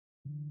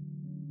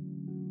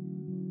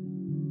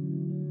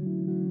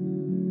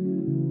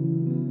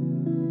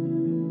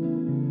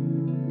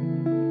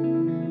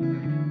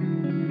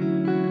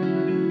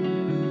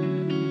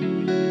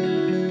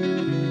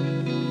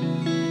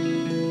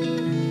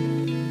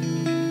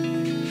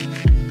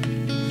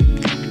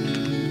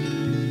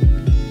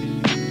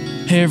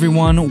Hey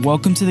everyone,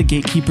 welcome to the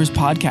Gatekeepers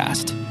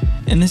podcast.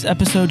 In this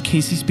episode,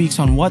 Casey speaks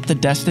on what the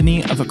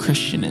destiny of a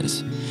Christian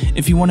is.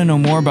 If you want to know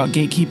more about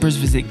Gatekeepers,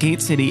 visit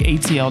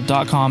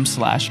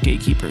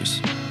gatecityatl.com/gatekeepers.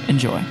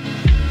 Enjoy.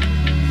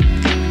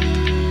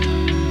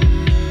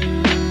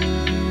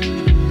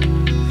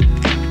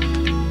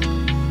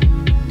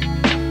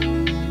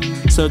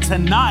 So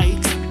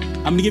tonight,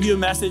 I'm going to give you a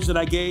message that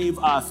I gave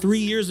 3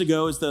 years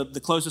ago is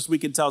the closest we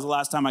can tell is the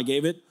last time I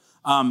gave it.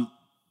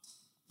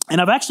 And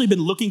I've actually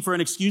been looking for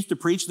an excuse to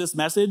preach this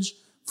message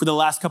for the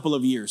last couple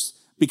of years.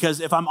 Because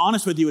if I'm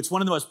honest with you, it's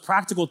one of the most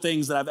practical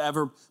things that I've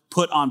ever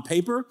put on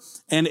paper.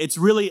 And it's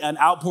really an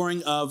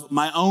outpouring of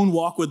my own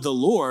walk with the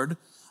Lord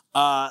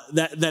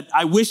that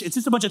I wish, it's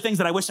just a bunch of things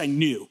that I wish I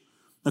knew,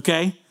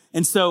 okay?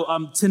 And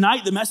so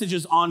tonight the message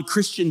is on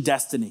Christian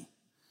destiny.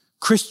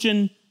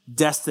 Christian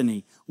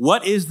destiny.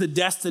 What is the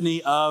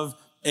destiny of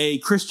a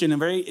Christian? And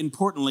very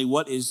importantly,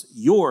 what is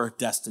your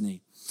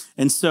destiny?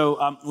 And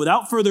so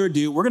without further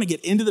ado, we're going to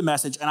get into the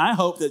message, and I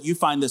hope that you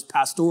find this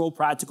pastoral,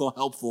 practical,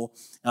 helpful,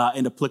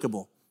 and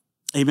applicable.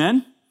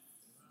 Amen?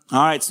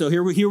 All right, so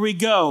here we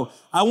go.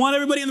 I want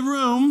everybody in the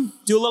room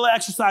do a little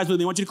exercise with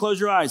me. I want you to close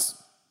your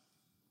eyes.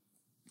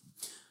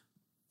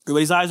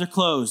 Everybody's eyes are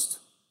closed.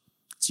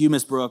 It's you,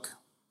 Miss Brooke.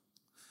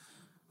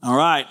 All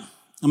right,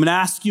 I'm going to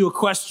ask you a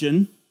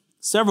question,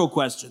 several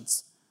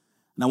questions.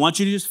 And I want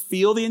you to just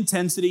feel the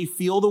intensity,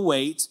 feel the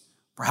weight,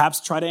 perhaps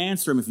try to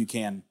answer them if you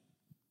can.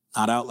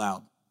 Not out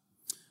loud.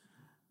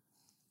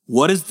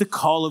 What is the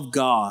call of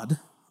God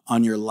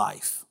on your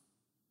life?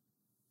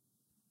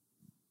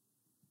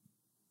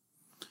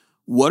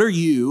 What are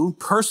you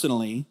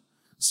personally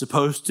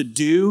supposed to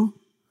do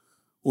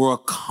or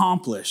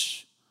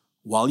accomplish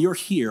while you're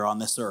here on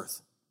this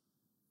earth?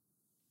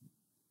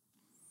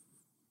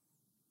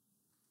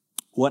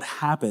 What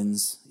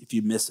happens if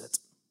you miss it?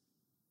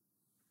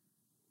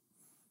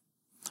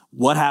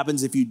 What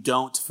happens if you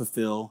don't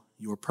fulfill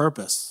your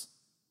purpose?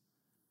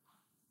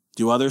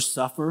 Do others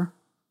suffer?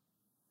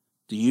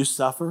 Do you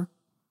suffer?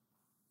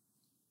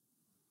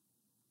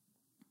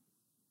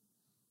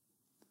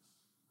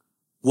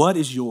 What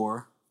is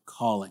your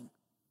calling?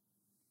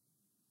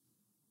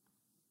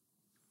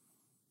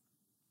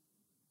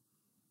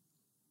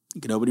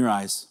 You can open your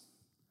eyes.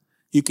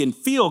 You can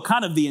feel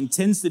kind of the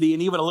intensity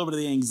and even a little bit of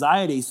the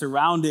anxiety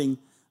surrounding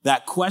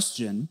that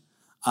question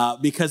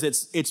because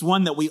it's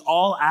one that we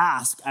all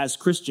ask as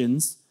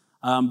Christians,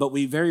 but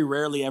we very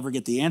rarely ever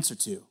get the answer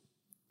to.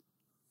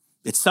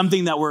 It's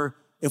something that we're,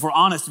 if we're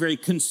honest, very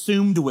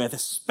consumed with,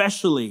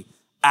 especially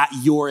at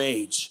your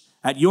age.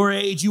 At your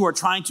age, you are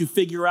trying to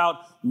figure out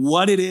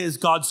what it is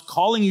God's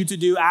calling you to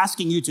do,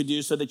 asking you to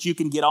do so that you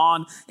can get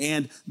on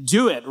and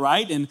do it,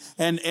 right? And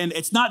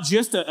it's not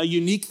just a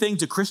unique thing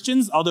to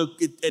Christians, although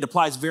it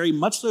applies very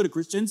much so to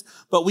Christians,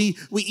 but we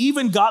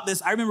even got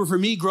this. I remember for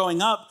me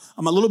growing up,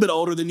 I'm a little bit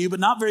older than you, but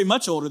not very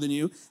much older than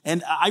you.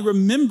 And I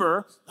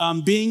remember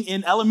being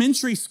in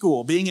elementary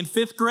school, being in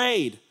 5th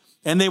grade,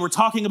 and they were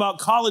talking about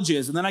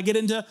colleges. And then I get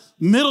into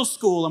middle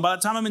school. And by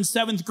the time I'm in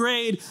 7th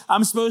grade,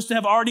 I'm supposed to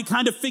have already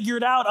kind of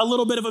figured out a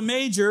little bit of a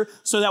major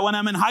so that when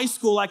I'm in high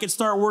school, I could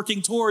start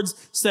working towards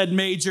said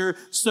major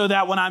so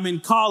that when I'm in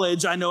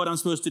college, I know what I'm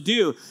supposed to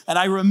do. And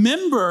I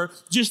remember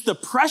just the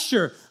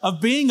pressure of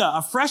being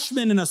a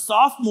freshman and a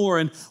sophomore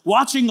and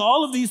watching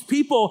all of these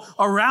people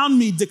around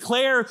me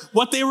declare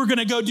what they were going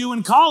to go do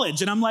in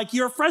college. And I'm like,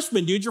 you're a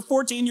freshman, dude. You're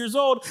 14 years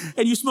old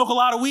and you smoke a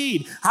lot of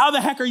weed. How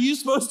the heck are you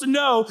supposed to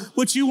know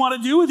what you want to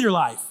do with your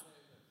life?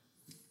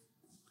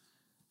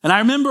 And I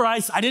remember I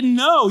didn't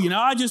know,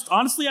 I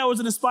was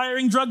an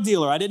aspiring drug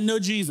dealer. I didn't know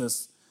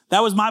Jesus.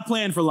 That was my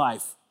plan for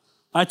life.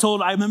 I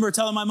remember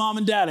telling my mom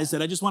and dad, I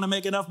said, I just want to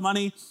make enough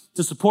money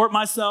to support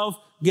myself,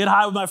 get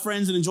high with my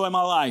friends and enjoy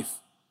my life.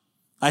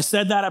 I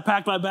said that, I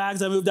packed my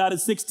bags, I moved out at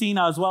 16.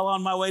 I was well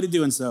on my way to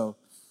doing so.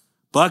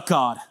 But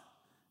God,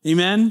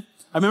 amen.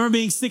 I remember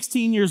being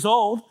 16 years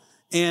old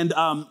and,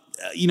 I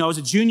was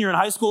a junior in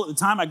high school at the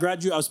time. I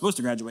was supposed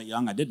to graduate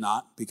young. I did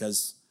not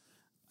because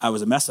I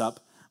was a mess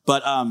up.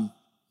 But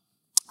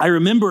I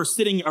remember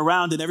sitting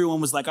around and everyone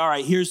was like, all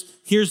right,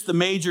 here's the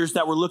majors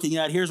that we're looking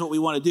at. Here's what we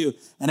want to do.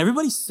 And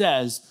everybody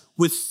says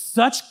with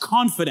such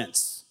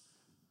confidence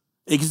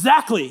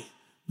exactly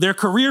their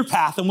career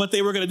path and what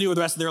they were going to do with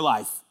the rest of their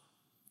life.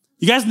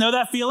 You guys know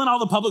that feeling? All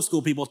the public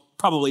school people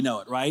probably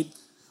know it, right?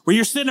 Where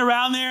you're sitting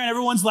around there and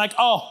everyone's like,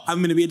 oh, I'm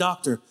going to be a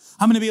doctor.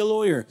 I'm going to be a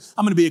lawyer.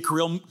 I'm going to be a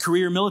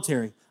career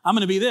military. I'm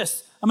going to be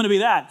this. I'm going to be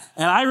that.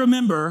 And I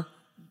remember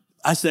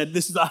I said,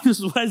 this is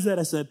what I said.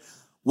 I said,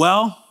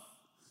 well,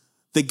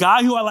 the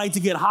guy who I like to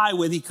get high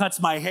with, he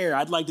cuts my hair.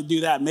 I'd like to do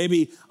that.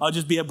 Maybe I'll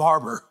just be a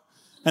barber.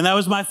 And that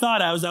was my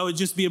thought. I would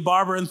just be a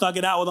barber and thug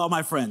it out with all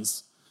my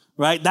friends,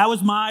 right? That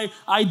was my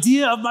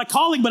idea of my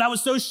calling, but I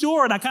was so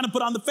sure. And I kind of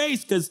put on the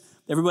face because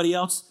everybody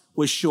else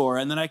was sure.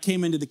 And then I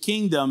came into the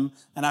kingdom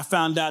and I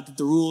found out that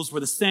the rules were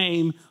the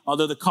same,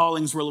 although the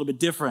callings were a little bit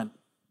different.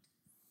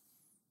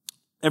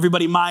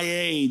 Everybody my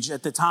age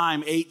at the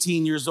time,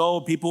 18 years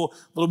old, people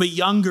a little bit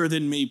younger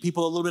than me,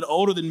 people a little bit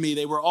older than me,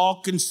 they were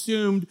all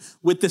consumed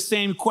with the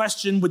same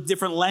question with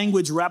different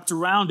language wrapped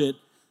around it.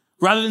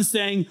 Rather than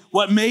saying,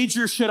 what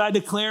major should I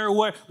declare?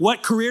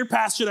 What career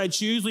path should I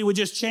choose? We would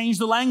just change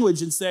the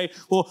language and say,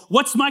 well,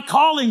 what's my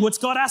calling? What's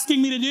God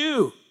asking me to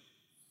do?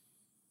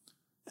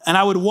 And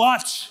I would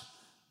watch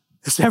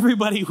as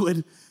everybody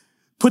would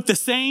put the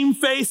same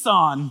face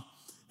on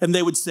and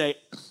they would say,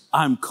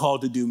 I'm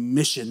called to do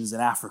missions in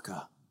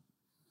Africa.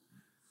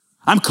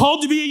 I'm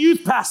called to be a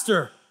youth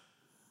pastor.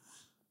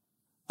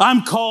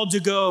 I'm called to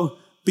go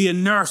be a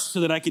nurse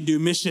so that I could do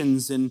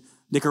missions in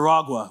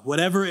Nicaragua.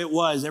 Whatever it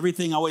was,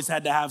 everything always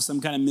had to have some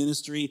kind of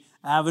ministry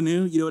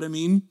avenue. You know what I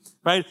mean?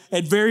 Right?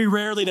 And very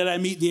rarely did I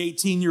meet the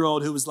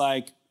 18-year-old who was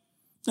like,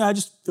 I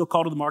just feel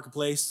called to the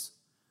marketplace,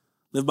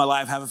 live my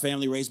life, have a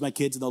family, raise my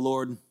kids in the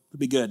Lord. It'll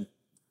be good.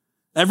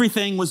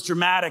 Everything was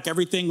dramatic.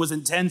 Everything was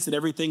intense and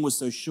everything was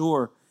so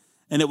sure.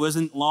 And it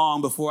wasn't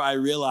long before I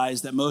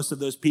realized that most of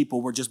those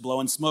people were just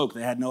blowing smoke.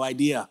 They had no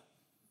idea.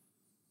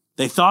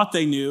 They thought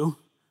they knew,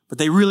 but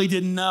they really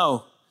didn't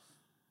know.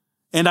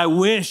 And I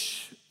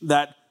wish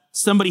that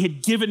somebody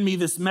had given me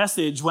this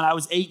message when I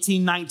was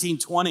 18, 19,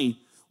 20,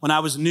 when I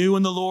was new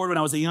in the Lord, when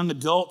I was a young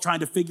adult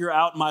trying to figure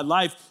out my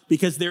life,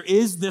 because there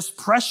is this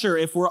pressure,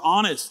 if we're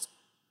honest,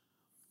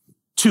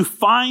 to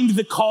find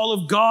the call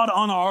of God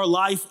on our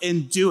life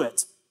and do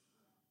it.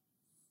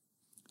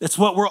 That's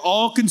what we're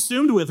all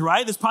consumed with,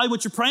 right? That's probably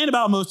what you're praying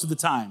about most of the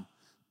time.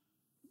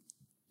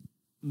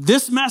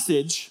 This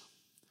message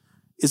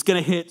is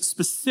going to hit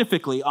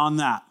specifically on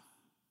that.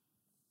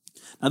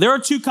 Now, there are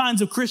two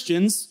kinds of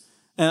Christians,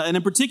 and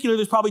in particular,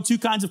 there's probably two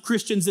kinds of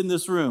Christians in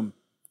this room.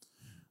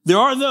 There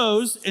are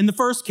those in the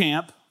first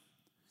camp,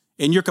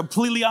 and you're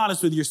completely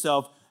honest with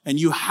yourself, and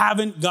you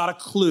haven't got a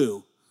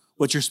clue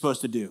what you're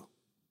supposed to do.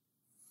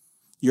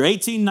 You're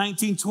 18,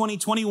 19, 20,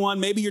 21,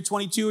 maybe you're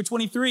 22 or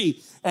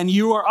 23, and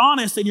you are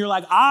honest, and you're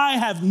like, I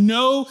have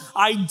no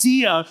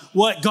idea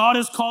what God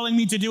is calling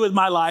me to do with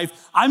my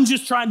life. I'm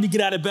just trying to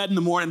get out of bed in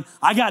the morning.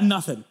 I got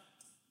nothing.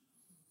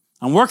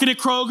 I'm working at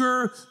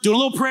Kroger, doing a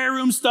little prayer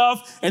room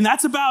stuff, and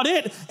that's about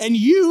it. And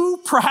you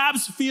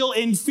perhaps feel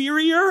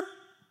inferior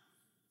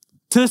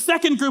to the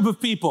second group of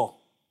people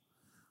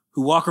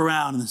who walk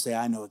around and say,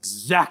 I know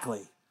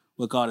exactly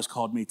what God has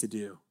called me to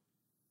do.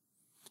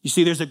 You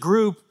see, there's a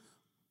group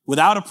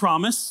without a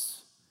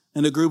promise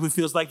and a group who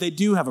feels like they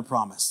do have a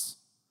promise.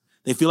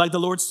 They feel like the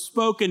Lord's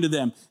spoken to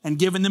them and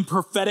given them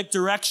prophetic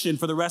direction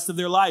for the rest of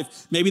their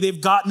life. Maybe they've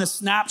gotten a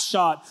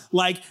snapshot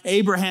like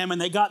Abraham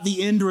and they got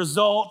the end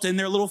result and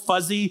they're a little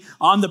fuzzy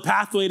on the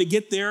pathway to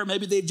get there.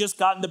 Maybe they've just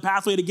gotten the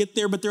pathway to get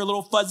there, but they're a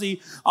little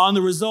fuzzy on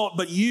the result.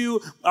 But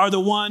you are the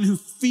one who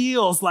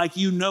feels like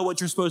you know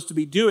what you're supposed to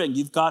be doing.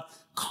 You've got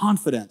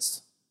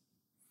confidence.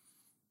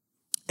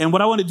 And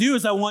what I want to do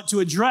is I want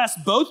to address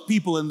both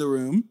people in the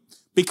room,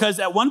 because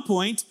at one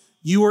point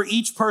you were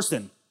each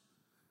person.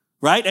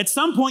 Right? At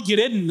some point you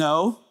didn't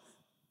know,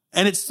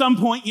 and at some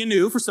point you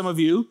knew for some of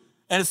you,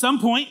 and at some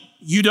point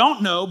you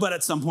don't know, but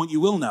at some point you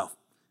will know.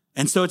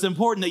 And so it's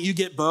important that you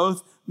get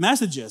both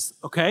messages,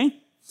 okay?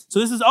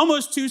 So this is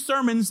almost two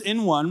sermons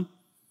in one,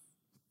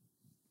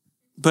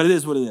 but it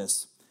is what it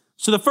is.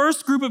 So the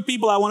first group of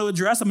people I want to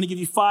address, I'm going to give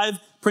you 5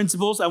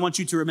 principles I want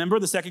you to remember.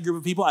 The second group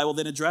of people I will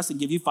then address and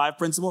give you 5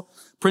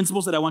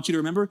 principles that I want you to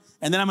remember.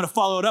 And then I'm going to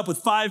follow it up with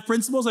 5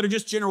 principles that are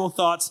just general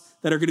thoughts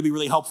that are going to be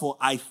really helpful,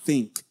 I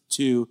think,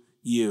 to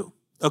you.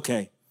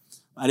 Okay.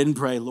 I didn't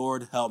pray.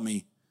 Lord, help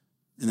me.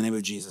 In the name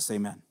of Jesus.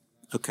 Amen.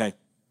 Okay.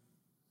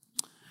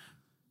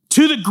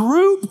 To the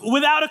group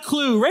without a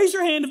clue. Raise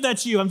your hand if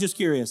that's you. I'm just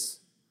curious.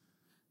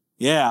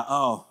 Yeah.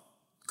 Oh,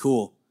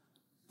 cool.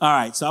 All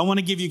right. So I want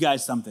to give you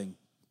guys something.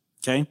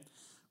 Okay.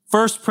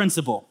 First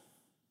principle.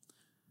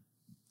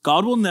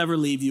 God will never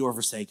leave you or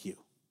forsake you.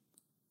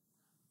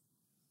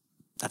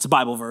 That's a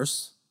Bible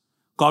verse.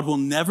 God will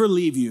never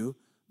leave you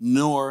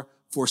nor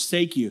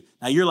forsake you.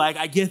 Now you're like,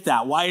 I get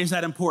that. Why is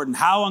that important?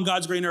 How on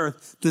God's green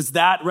earth does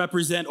that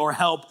represent or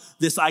help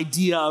this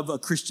idea of a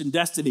Christian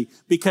destiny?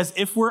 Because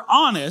if we're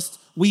honest,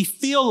 we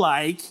feel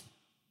like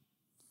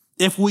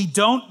if we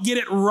don't get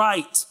it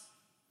right,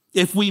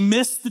 if we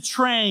miss the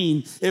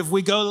train, if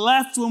we go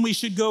left when we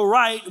should go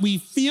right, we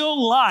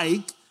feel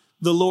like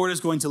the Lord is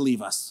going to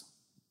leave us.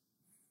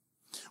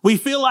 We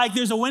feel like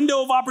there's a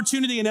window of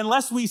opportunity, and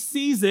unless we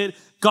seize it,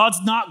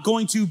 God's not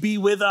going to be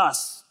with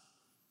us.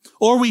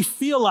 Or we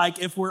feel like,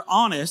 if we're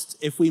honest,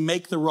 if we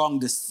make the wrong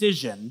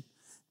decision,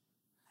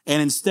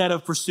 and instead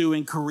of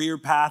pursuing career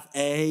path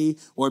A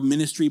or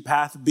ministry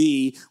path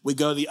B, we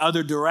go the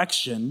other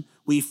direction,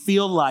 we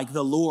feel like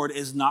the Lord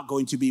is not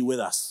going to be with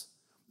us.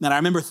 And I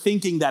remember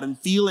thinking that and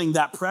feeling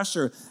that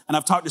pressure. And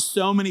I've talked to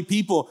so many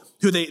people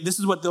who this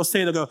is what they'll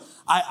say. They'll go,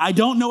 I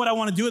don't know what I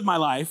want to do with my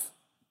life,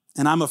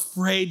 and I'm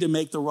afraid to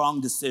make the wrong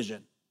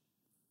decision.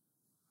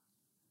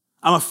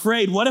 I'm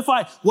afraid, what if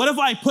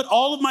I put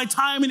all of my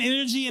time and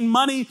energy and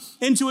money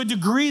into a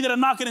degree that I'm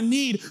not going to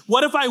need?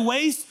 What if I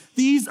waste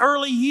these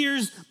early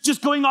years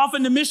just going off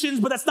into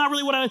missions, but that's not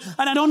really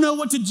and I don't know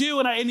what to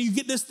do. And you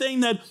get this thing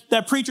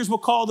that preachers will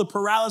call the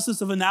paralysis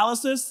of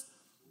analysis,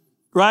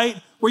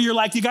 right? Where you're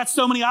like, you got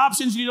so many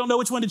options, you don't know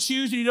which one to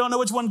choose, and you don't know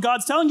which one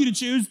God's telling you to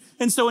choose.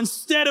 And so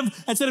instead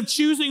of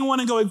choosing one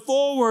and going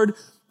forward,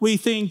 we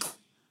think,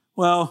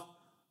 well,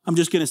 I'm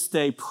just going to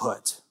stay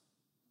put.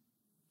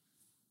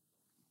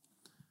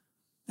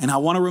 And I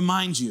want to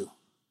remind you,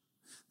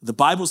 the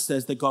Bible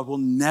says that God will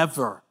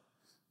never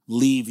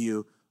leave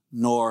you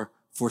nor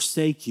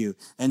forsake you.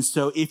 And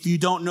so if you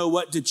don't know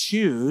what to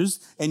choose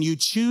and you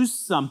choose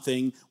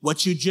something,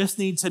 what you just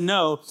need to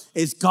know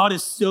is God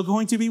is still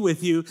going to be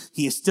with you.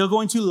 He is still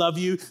going to love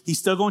you. He's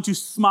still going to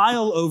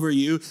smile over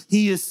you.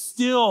 He is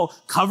still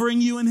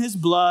covering you in his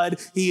blood.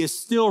 He is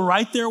still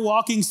right there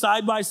walking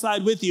side by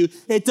side with you.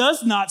 It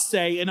does not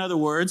say, in other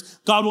words,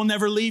 God will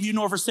never leave you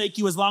nor forsake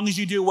you as long as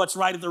you do what's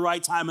right at the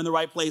right time, in the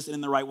right place, and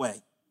in the right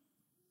way.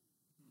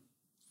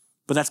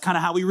 But that's kind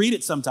of how we read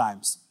it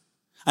sometimes.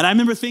 And I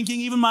remember thinking,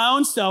 even my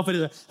own self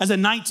as a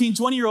 19,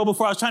 20-year-old,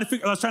 before I was trying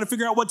to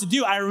figure out what to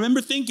do, I remember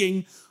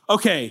thinking,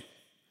 okay,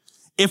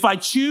 if I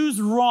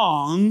choose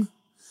wrong,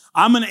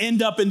 I'm going to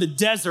end up in the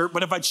desert,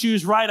 but if I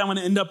choose right, I'm going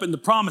to end up in the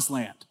promised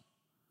land.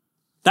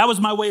 That was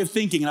my way of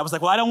thinking. And I was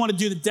like, well, I don't want to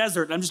do the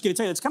desert. And I'm just going to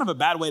tell you, it's kind of a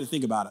bad way to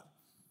think about it.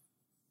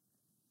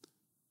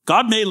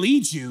 God may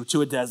lead you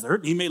to a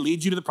desert. He may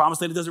lead you to the promised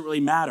land. It doesn't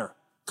really matter.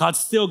 God's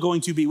still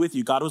going to be with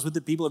you. God was with the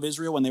people of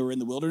Israel when they were in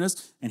the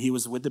wilderness, and he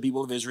was with the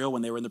people of Israel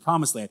when they were in the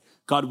promised land.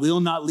 God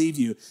will not leave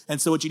you. And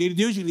so what you need to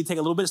do is you need to take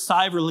a little bit of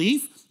sigh of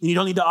relief, and you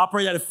don't need to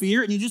operate out of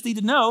fear, and you just need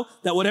to know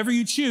that whatever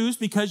you choose,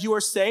 because you are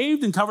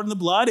saved and covered in the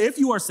blood, if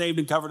you are saved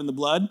and covered in the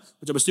blood,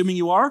 which I'm assuming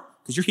you are,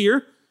 because you're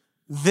here,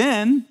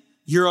 then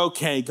you're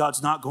okay.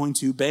 God's not going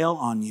to bail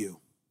on you.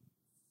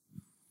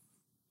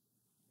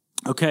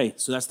 Okay,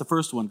 so that's the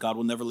first one. God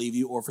will never leave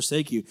you or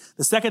forsake you.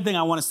 The second thing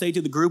I want to say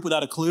to the group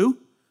without a clue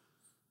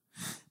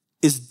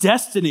is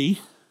destiny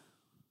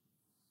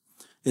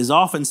is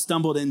often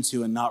stumbled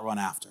into and not run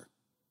after.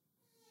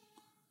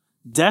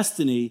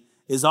 Destiny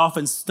is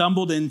often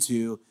stumbled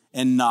into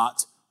and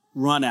not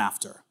run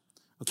after.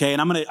 Okay,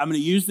 and I'm gonna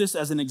use this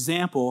as an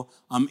example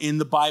in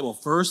the Bible.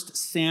 1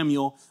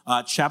 Samuel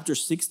chapter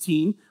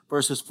 16,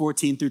 verses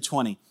 14 through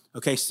 20.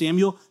 Okay,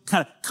 Samuel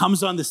kind of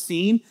comes on the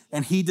scene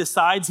and he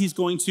decides he's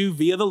going to,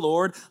 via the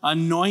Lord,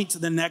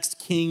 anoint the next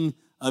king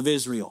of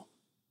Israel.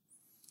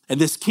 And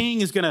this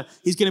king he's going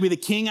to be the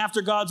king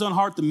after God's own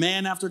heart, the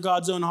man after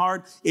God's own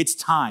heart. It's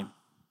time.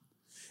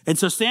 And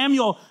so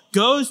Samuel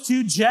goes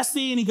to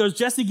Jesse and he goes,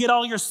 Jesse, get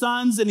all your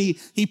sons. And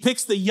he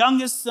picks the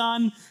youngest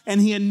son and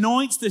he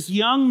anoints this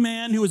young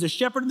man who was a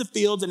shepherd in the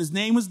fields, and his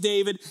name was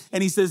David.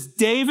 And he says,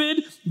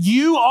 David,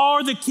 you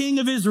are the king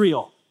of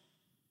Israel.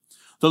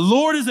 The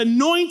Lord is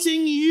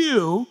anointing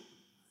you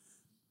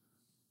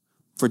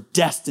for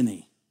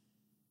destiny.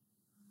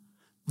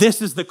 This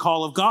is the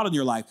call of God in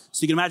your life.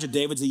 So you can imagine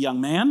David's a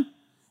young man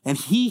and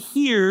he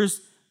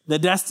hears the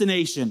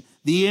destination,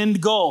 the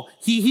end goal.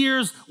 He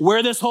hears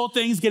where this whole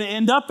thing's going to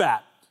end up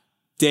at.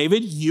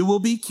 David, you will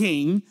be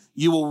king,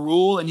 you will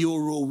rule, and you will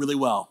rule really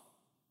well.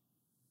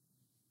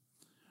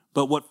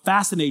 But what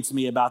fascinates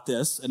me about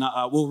this, and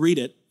we'll read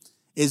it,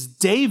 is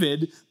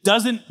David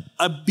doesn't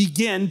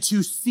begin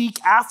to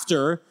seek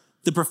after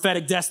the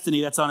prophetic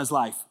destiny that's on his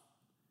life.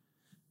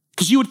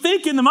 Because you would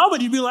think in the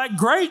moment, you'd be like,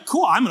 great,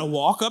 cool. I'm going to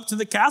walk up to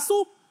the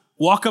castle,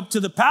 walk up to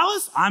the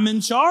palace. I'm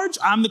in charge.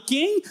 I'm the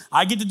king.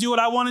 I get to do what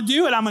I want to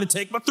do, and I'm going to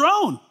take my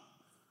throne.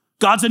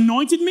 God's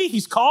anointed me.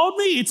 He's called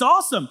me. It's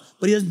awesome.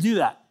 But he doesn't do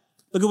that.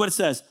 Look at what it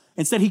says.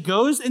 Instead, he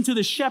goes into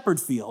the shepherd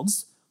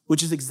fields,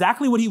 which is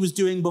exactly what he was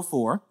doing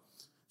before.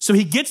 So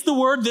he gets the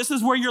word, this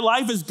is where your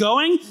life is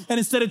going. And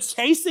instead of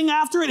chasing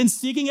after it and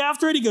seeking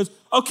after it, he goes,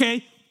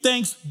 okay,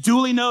 thanks,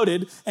 duly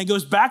noted, and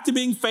goes back to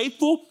being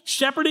faithful,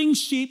 shepherding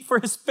sheep for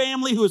his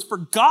family who has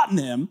forgotten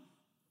him.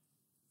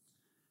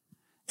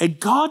 And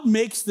God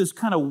makes this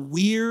kind of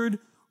weird,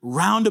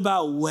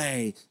 roundabout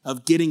way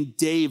of getting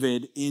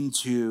David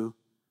into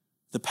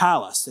the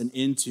palace and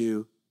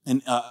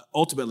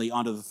ultimately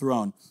onto the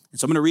throne. And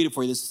so I'm going to read it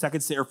for you. This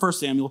is 1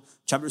 Samuel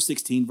chapter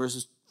 16,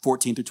 verses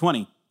 14 through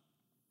 20.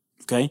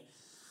 Okay?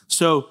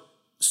 So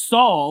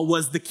Saul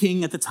was the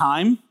king at the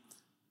time.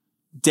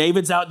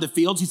 David's out in the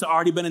fields. He's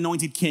already been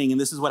anointed king,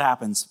 and this is what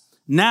happens.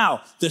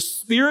 Now, the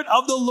Spirit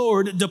of the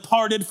Lord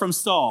departed from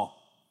Saul.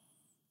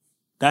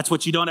 That's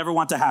what you don't ever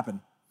want to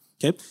happen.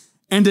 Okay?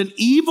 And an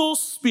evil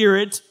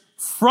spirit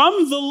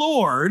from the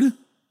Lord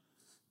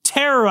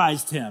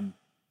terrorized him.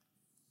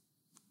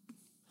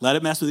 Let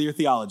it mess with your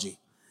theology.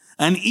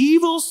 An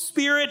evil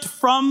spirit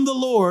from the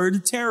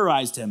Lord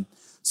terrorized him.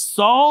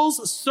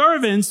 Saul's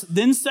servants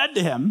then said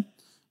to him,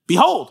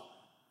 behold,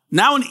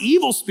 now an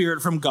evil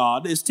spirit from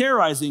God is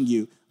terrorizing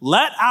you.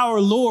 Let our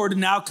Lord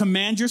now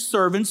command your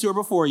servants who are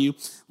before you.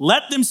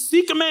 Let them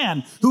seek a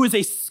man who is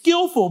a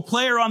skillful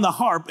player on the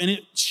harp, and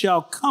it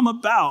shall come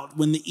about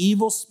when the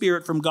evil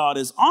spirit from God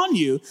is on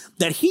you,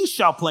 that he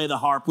shall play the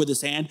harp with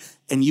his hand,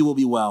 and you will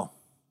be well.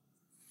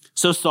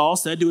 So Saul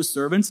said to his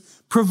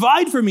servants,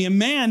 provide for me a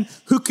man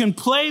who can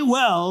play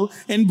well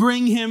and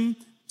bring him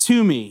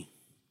to me.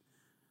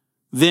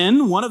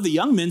 Then one of the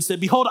young men said,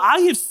 behold, I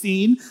have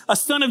seen a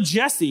son of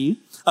Jesse,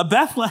 a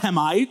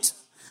Bethlehemite,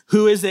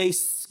 who is a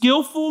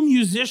skillful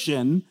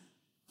musician,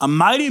 a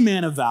mighty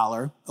man of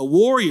valor, a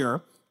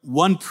warrior,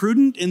 one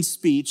prudent in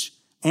speech,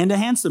 and a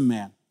handsome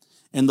man.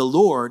 and the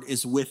Lord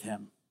is with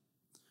him.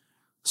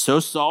 So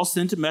Saul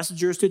sent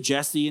messengers to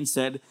Jesse and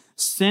said,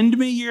 send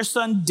me your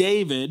son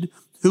David,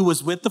 who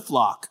was with the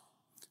flock.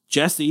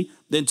 Jesse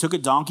then took a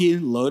donkey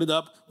and loaded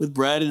up with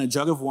bread and a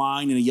jug of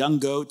wine and a young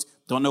goat.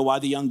 Don't know why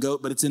the young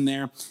goat, but it's in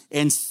there.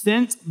 And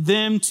sent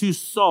them to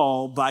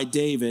Saul by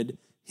David,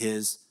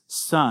 his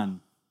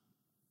son.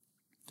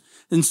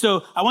 And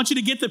so I want you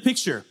to get the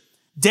picture.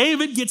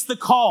 David gets the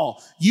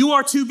call. You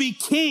are to be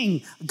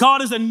king.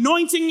 God is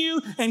anointing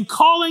you and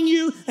calling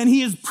you, and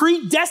he is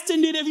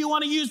predestined it, if you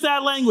want to use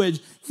that language.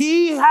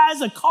 He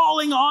has a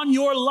calling on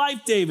your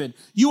life, David.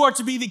 You are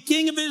to be the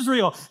king of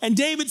Israel. And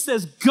David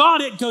says,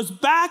 got it, goes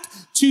back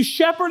to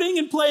shepherding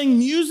and playing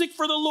music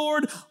for the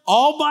Lord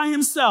all by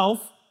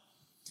himself.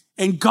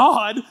 And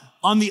God,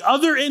 on the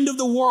other end of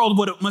the world,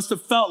 what it must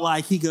have felt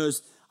like, he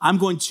goes, I'm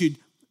going to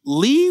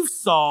leave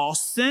Saul,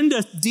 send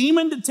a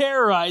demon to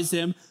terrorize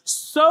him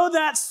so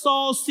that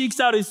Saul seeks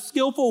out a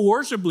skillful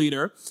worship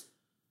leader.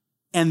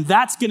 And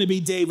that's going to be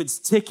David's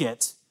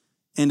ticket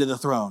into the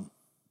throne.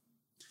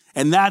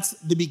 And that's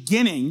the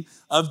beginning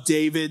of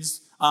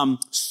David's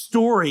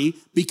story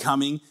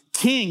becoming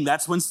king.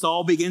 That's when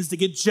Saul begins to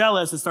get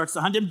jealous and starts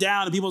to hunt him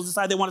down, and people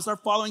decide they want to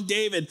start following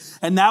David.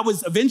 And that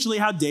was eventually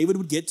how David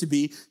would get to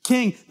be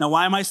king. Now,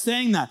 why am I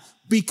saying that?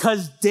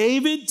 Because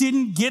David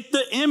didn't get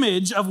the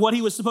image of what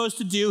he was supposed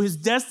to do, his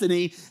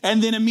destiny,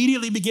 and then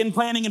immediately begin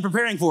planning and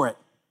preparing for it.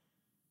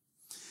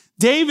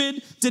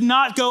 David did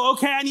not go,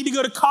 okay, I need to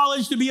go to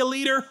college to be a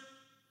leader.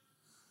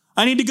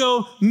 I need to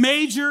go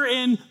major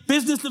in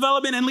business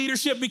development and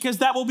leadership because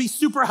that will be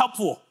super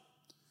helpful.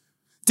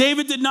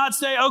 David did not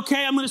say,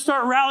 okay, I'm going to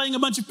start rallying a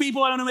bunch of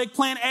people. I'm going to make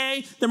plan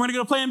A, then we're going to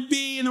go to plan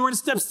B, and then we're going to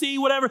step C,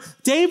 whatever.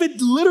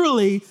 David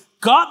literally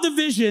got the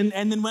vision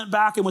and then went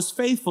back and was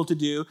faithful to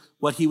do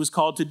what he was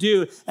called to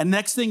do. And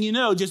next thing you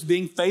know, just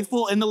being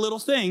faithful in the little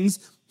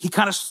things, he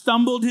kind of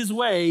stumbled his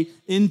way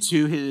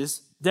into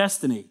his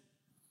destiny.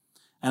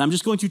 And I'm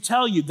just going to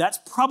tell you, that's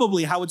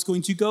probably how it's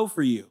going to go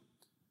for you.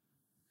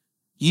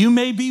 You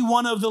may be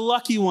one of the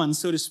lucky ones,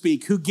 so to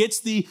speak, who gets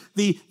the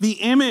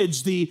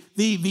image,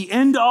 the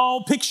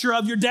end-all picture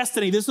of your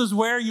destiny. This is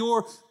where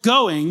you're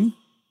going.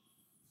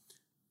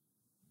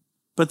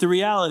 But the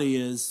reality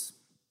is,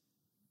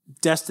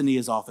 destiny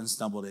is often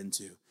stumbled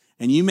into.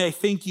 And you may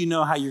think you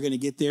know how you're going to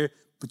get there,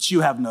 but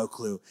you have no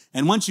clue.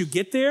 And once you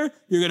get there,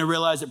 you're going to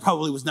realize it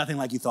probably was nothing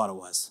like you thought it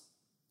was.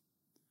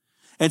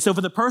 And so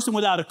for the person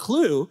without a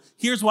clue,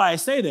 here's why I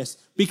say this.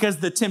 Because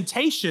the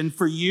temptation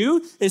for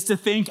you is to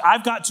think,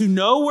 I've got to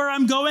know where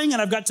I'm going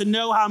and I've got to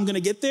know how I'm going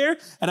to get there.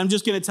 And I'm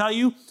just going to tell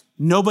you,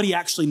 nobody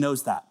actually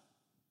knows that.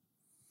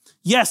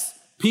 Yes,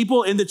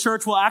 people in the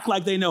church will act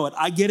like they know it.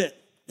 I get it.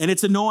 And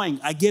it's annoying.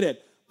 I get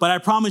it. But I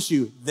promise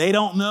you, they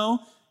don't know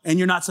and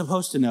you're not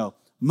supposed to know.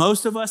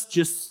 Most of us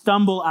just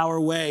stumble our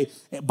way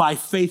by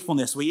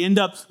faithfulness.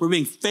 We're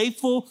being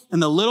faithful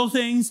in the little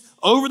things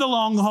over the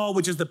long haul,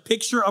 which is the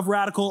picture of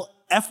radical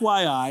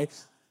FYI.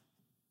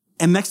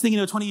 And next thing you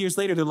know, 20 years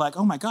later, they're like,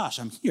 oh my gosh,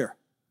 I'm here.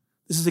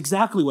 This is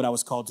exactly what I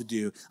was called to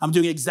do. I'm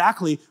doing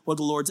exactly what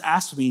the Lord's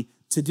asked me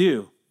to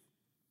do.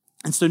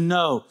 And so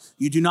no,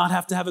 you do not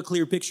have to have a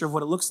clear picture of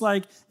what it looks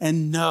like.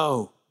 And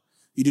no,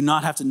 you do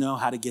not have to know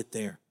how to get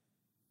there.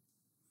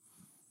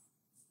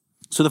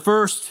 So the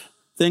first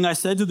thing I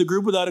said to the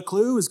group without a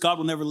clue is God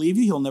will never leave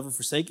you. He'll never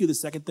forsake you. The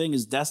second thing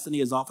is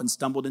destiny is often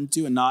stumbled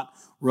into and not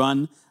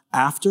run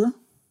after.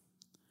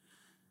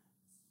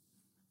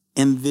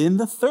 And then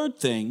the third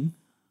thing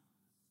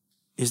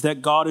is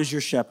that God is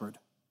your shepherd.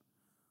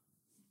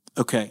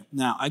 Okay,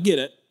 now I get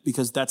it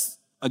because that's,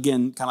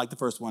 again, kind of like the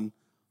first one.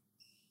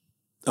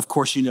 Of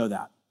course you know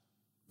that.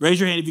 Raise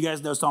your hand if you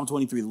guys know Psalm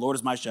 23, the Lord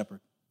is my shepherd,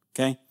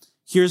 okay?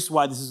 Here's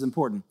why this is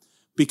important.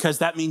 Because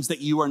that means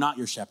that you are not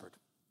your shepherd.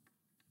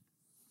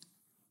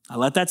 Now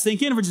let that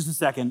sink in for just a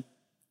second.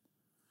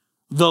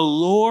 The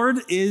Lord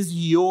is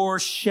your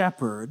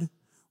shepherd,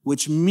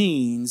 which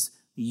means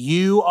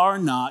you are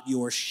not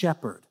your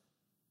shepherd.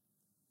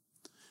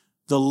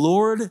 The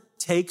Lord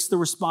takes the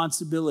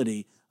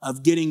responsibility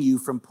of getting you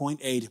from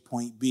point A to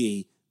point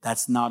B.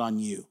 That's not on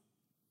you.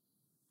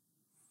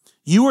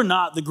 You are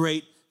not the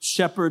great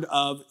shepherd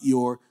of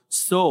your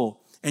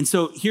soul. And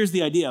so here's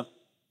the idea.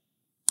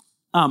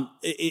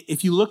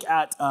 If you look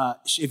at, I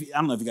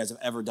don't know if you guys have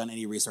ever done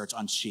any research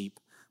on sheep,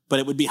 but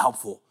it would be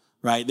helpful,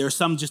 right? There are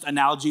some just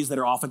analogies that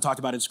are often talked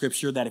about in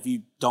scripture that if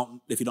you don't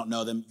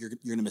know them, you're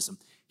going to miss them.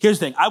 Here's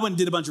the thing. I went and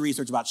did a bunch of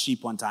research about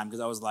sheep one time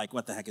because I was like,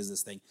 what the heck is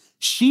this thing?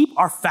 Sheep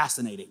are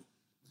fascinating.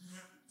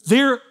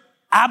 They're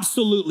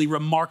absolutely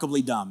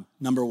remarkably dumb,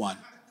 number one.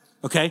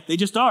 Okay? They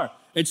just are.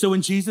 And so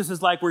when Jesus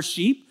is like, we're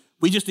sheep,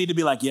 we just need to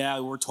be like, yeah,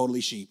 we're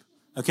totally sheep.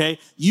 Okay?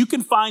 You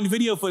can find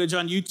video footage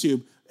on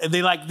YouTube.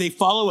 They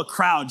follow a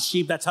crowd.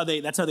 Sheep, that's how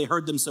they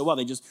herd them so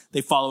well.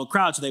 They follow a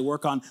crowd. So they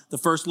work on the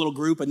first little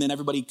group and then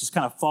everybody just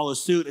kind of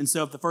follows suit. And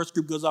so if the first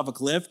group goes off a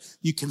cliff,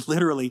 you can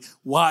literally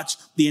watch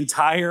the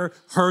entire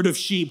herd of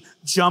sheep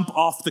jump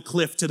off the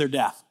cliff to their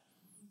death.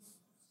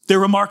 They're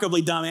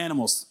remarkably dumb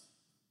animals.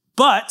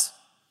 But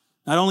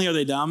not only are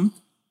they dumb,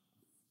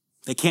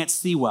 they can't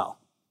see well.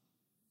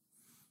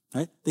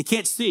 right? They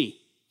can't see.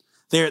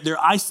 Their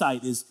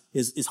eyesight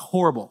is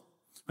horrible.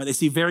 Right? They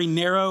see very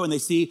narrow and they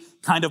see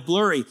kind of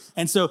blurry.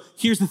 And so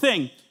here's the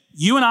thing.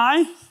 You and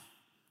I,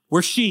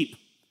 we're sheep.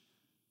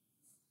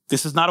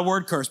 This is not a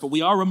word curse, but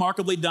we are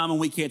remarkably dumb and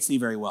we can't see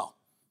very well.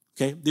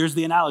 Okay, there's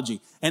the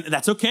analogy. And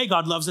that's okay.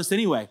 God loves us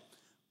anyway.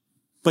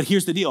 But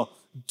here's the deal.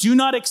 Do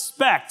not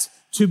expect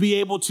to be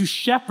able to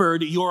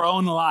shepherd your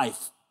own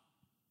life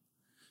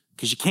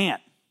because you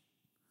can't.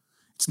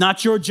 It's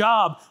not your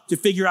job to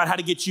figure out how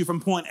to get you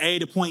from point A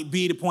to point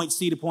B to point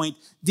C to point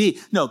D.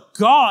 No,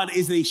 God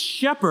is a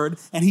shepherd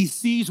and he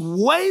sees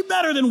way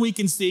better than we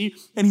can see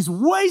and he's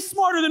way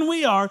smarter than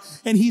we are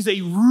and he's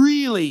a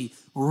really,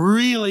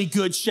 really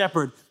good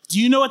shepherd.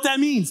 Do you know what that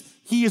means?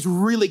 He is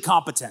really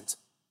competent.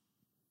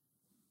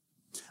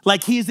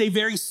 Like he is a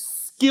very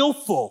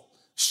skillful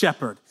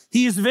shepherd.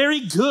 He is very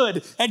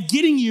good at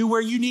getting you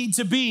where you need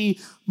to be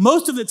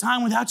most of the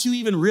time without you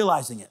even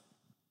realizing it.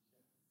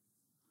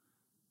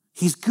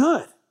 He's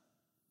good.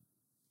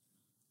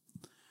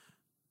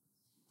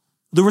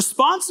 The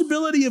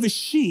responsibility of a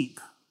sheep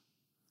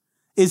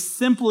is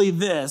simply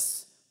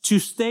this, to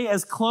stay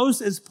as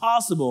close as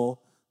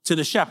possible to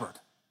the shepherd.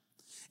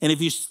 And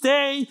if you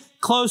stay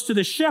close to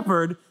the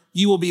shepherd,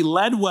 you will be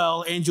led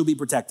well and you'll be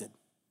protected.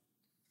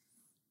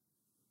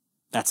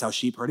 That's how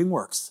sheep herding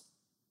works.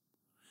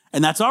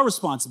 And that's our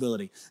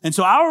responsibility. And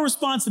so our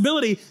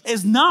responsibility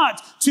is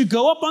not to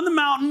go up on the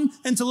mountain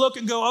and to look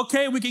and go,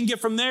 okay, we can get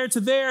from there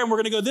to there and we're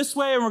going to go this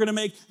way and we're going to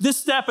make this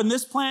step and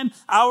this plan.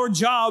 Our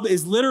job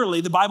is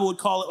literally, the Bible would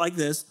call it like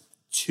this,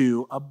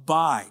 to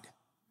abide,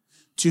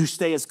 to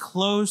stay as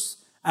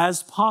close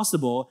as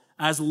possible,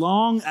 as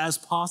long as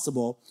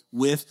possible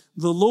with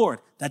the Lord.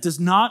 That does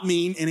not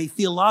mean in a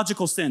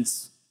theological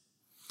sense.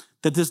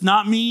 That does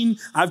not mean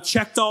I've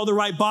checked all the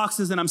right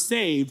boxes and I'm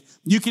saved.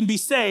 You can be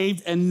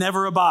saved and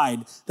never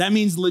abide. That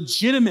means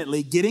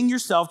legitimately getting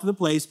yourself to the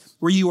place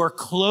where you are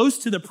close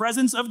to the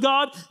presence of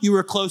God, you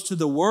are close to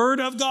the word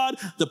of God,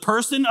 the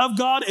person of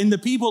God, and the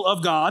people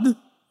of God.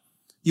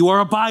 You are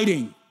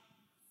abiding.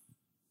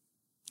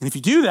 And if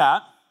you do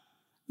that,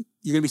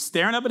 you're going to be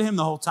staring up at him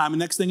the whole time. And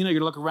next thing you know, you're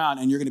going to look around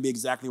and you're going to be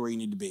exactly where you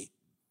need to be.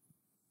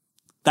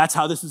 That's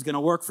how this is going to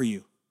work for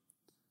you.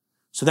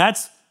 So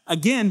that's,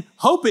 again,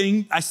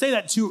 hoping, I say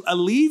that to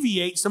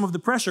alleviate some of the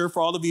pressure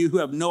for all of you who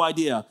have no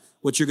idea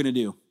what you're going to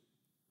do.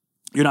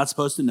 You're not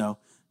supposed to know.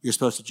 You're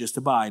supposed to just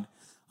abide.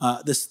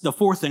 The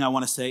fourth thing I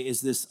want to say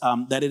is this,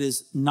 that it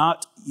is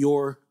not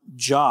your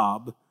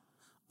job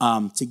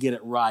to get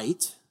it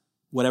right.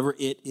 Whatever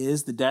it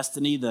is, the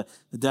destiny, the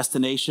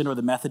destination, or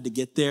the method to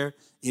get there,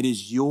 it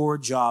is your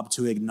job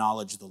to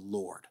acknowledge the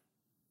Lord.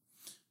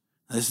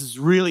 Now, this is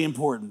really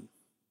important.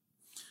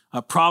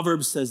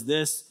 Proverbs says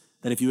this,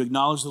 that if you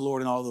acknowledge the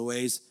Lord in all the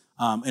ways,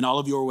 in all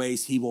of your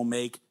ways, he will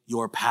make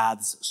your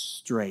paths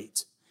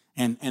straight.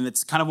 And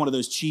it's kind of one of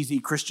those cheesy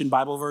Christian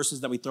Bible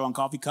verses that we throw on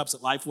coffee cups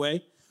at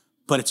Lifeway,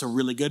 but it's a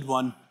really good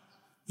one.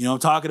 You know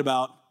what I'm talking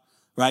about,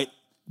 right?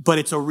 But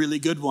it's a really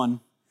good one.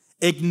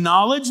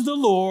 Acknowledge the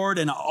Lord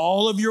in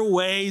all of your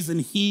ways,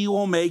 and he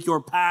will make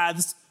your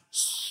paths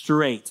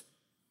straight.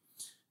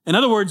 In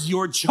other words,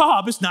 your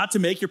job is not to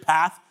make your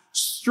path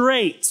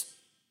straight.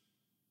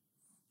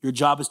 Your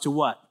job is to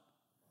what?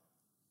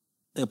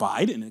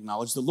 Abide and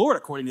acknowledge the Lord,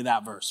 according to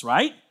that verse,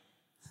 right?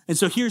 And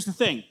so here's the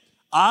thing.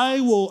 I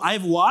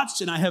have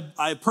watched, and I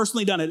have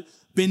personally done it,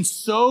 been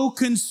so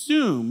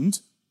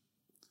consumed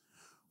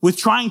with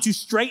trying to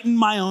straighten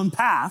my own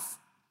path,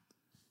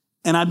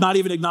 and I'm not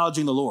even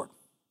acknowledging the Lord.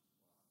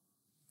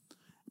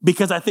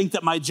 Because I think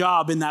that my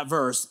job in that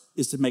verse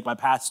is to make my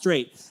path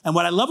straight. And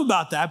what I love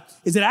about that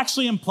is it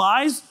actually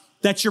implies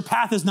that your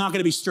path is not going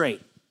to be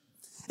straight.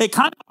 It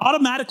kind of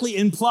automatically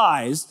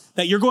implies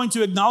that you're going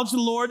to acknowledge the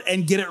Lord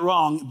and get it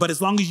wrong, but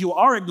as long as you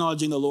are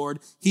acknowledging the Lord,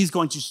 he's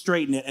going to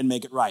straighten it and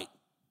make it right.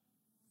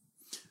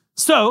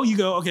 So you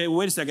go, okay, well,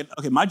 wait a second.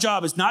 Okay, my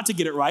job is not to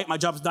get it right. My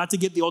job is not to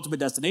get the ultimate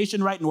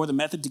destination right, nor the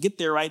method to get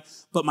there right,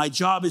 but my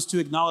job is to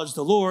acknowledge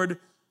the Lord.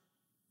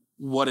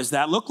 What does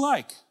that look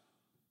like?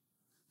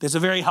 That's a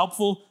very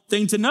helpful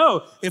thing to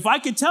know. If I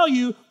could tell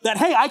you that,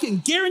 hey, I can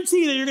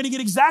guarantee that you're going to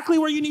get exactly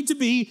where you need to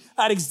be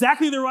at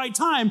exactly the right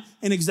time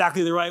in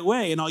exactly the right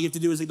way, and all you have to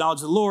do is acknowledge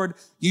the Lord,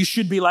 you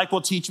should be like,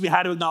 well, teach me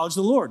how to acknowledge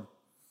the Lord.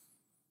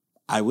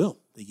 I will.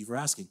 Thank you for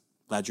asking.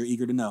 Glad you're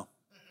eager to know.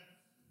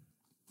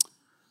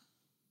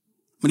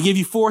 I'm going to give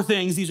you 4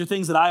 things. These are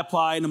things that I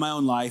apply into my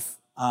own life.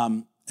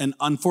 And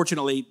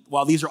unfortunately,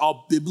 while these are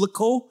all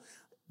biblical,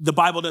 the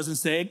Bible doesn't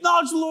say,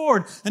 acknowledge the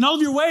Lord in all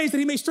of your ways that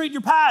he may straighten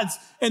your paths,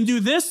 and do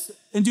this,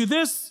 and do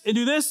this, and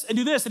do this, and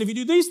do this. And if you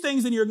do these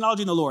things, then you're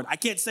acknowledging the Lord. I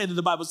can't say that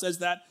the Bible says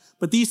that,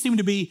 but these seem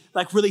to be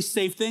like really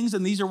safe things,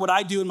 and these are what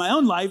I do in my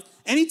own life.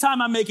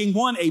 Anytime I'm making,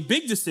 1, a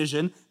big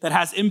decision that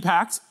has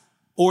impact,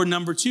 or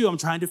number 2, I'm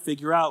trying to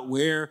figure out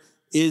where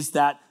is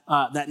that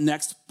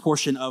next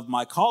portion of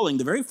my calling.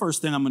 The very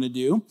first thing I'm going to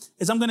do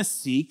is I'm going to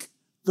seek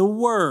the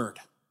Word,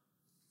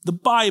 the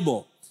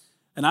Bible.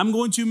 And I'm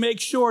going to make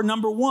sure,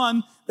 number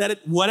 1, that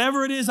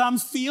whatever it is I'm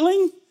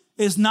feeling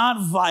is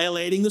not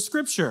violating the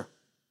Scripture.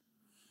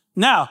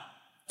 Now,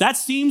 That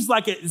seems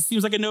like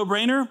a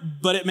no-brainer,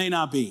 but it may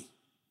not be.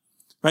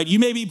 Right? You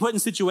may be put in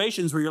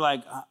situations where you're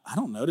like, I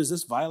don't know, does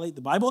this violate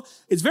the Bible?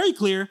 It's very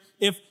clear.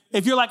 If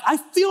you're like, I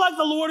feel like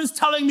the Lord is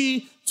telling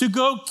me to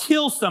go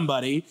kill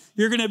somebody,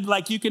 you're going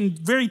to you can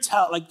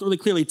really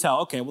clearly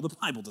tell, okay, well, the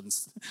Bible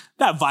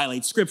that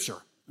violates scripture,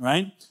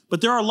 right?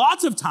 But there are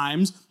lots of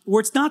times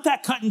where it's not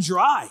that cut and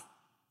dry.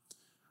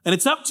 And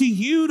it's up to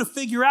you to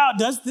figure out,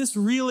 does this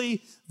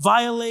really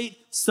violate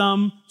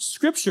some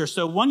scripture?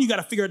 So one, you got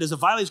to figure out, does it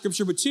violate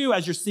scripture? But two,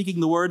 as you're seeking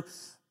the word,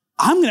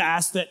 I'm going to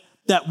ask that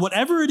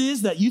whatever it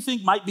is that you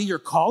think might be your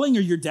calling or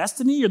your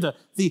destiny, or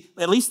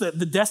at least the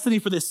destiny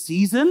for this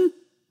season,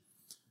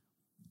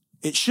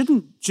 it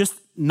shouldn't just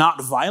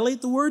not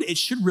violate the word. It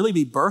should really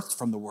be birthed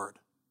from the word.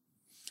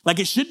 Like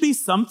it should be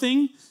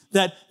something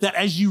that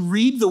as you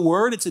read the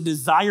word, it's a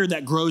desire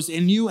that grows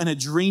in you and a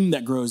dream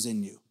that grows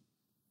in you.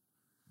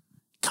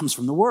 It comes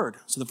from the word.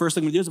 So the first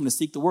thing I'm going to do is I'm going to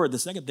seek the word. The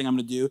second thing I'm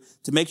going to do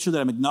to make sure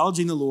that I'm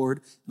acknowledging the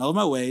Lord in all of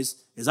my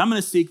ways is I'm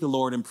going to seek the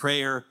Lord in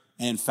prayer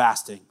and in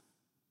fasting.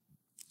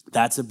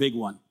 That's a big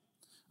one,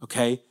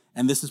 okay?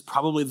 And this is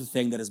probably the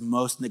thing that is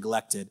most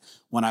neglected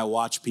when I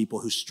watch people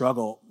who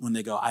struggle when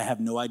they go, I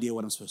have no idea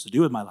what I'm supposed to do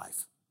with my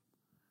life.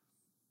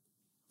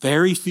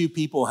 Very few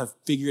people have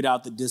figured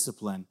out the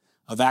discipline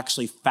of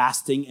actually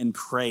fasting and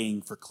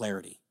praying for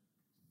clarity.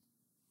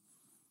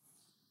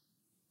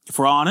 If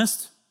we're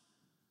honest,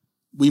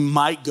 we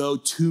might go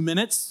 2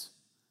 minutes.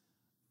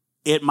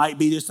 It might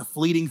be just a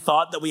fleeting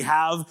thought that we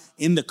have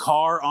in the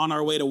car on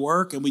our way to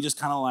work, and we just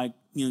kind of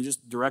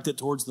just direct it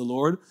towards the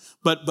Lord.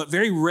 But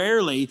very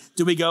rarely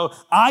do we go,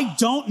 I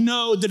don't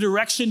know the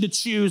direction to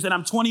choose, and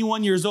I'm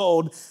 21 years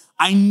old.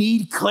 I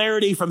need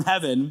clarity from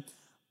heaven.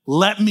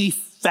 Let me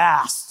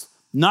fast.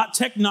 Not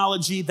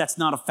technology, that's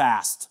not a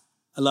fast.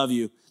 I love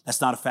you. That's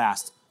not a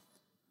fast.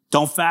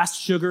 Don't fast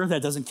sugar,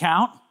 that doesn't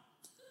count.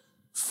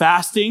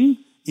 Fasting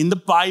in the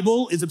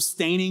Bible is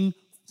abstaining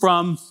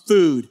from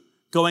food,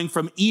 going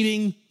from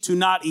eating to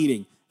not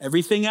eating.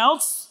 Everything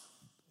else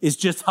is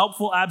just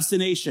helpful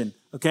abstination.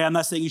 Okay, I'm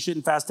not saying you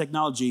shouldn't fast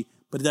technology,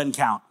 but it doesn't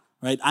count,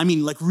 right? I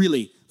mean,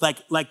 really,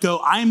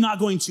 go, I'm not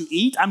going to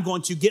eat. I'm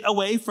going to get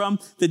away from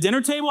the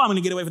dinner table. I'm going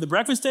to get away from the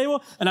breakfast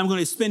table, and I'm going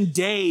to spend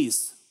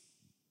days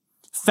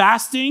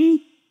fasting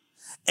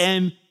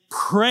and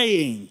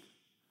praying.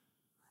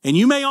 And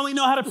you may only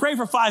know how to pray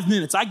for 5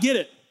 minutes. I get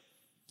it.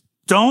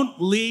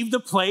 Don't leave the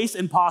place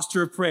and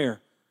posture of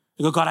prayer.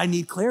 You go, God, I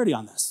need clarity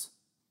on this.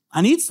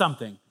 I need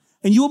something.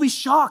 And you will be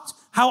shocked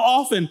how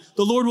often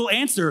the Lord will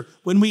answer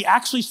when we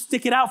actually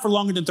stick it out for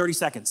longer than 30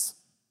 seconds.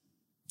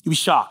 You'll be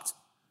shocked.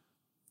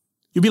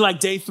 You'll be like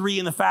day 3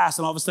 in the fast,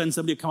 and all of a sudden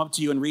somebody will come up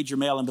to you and read your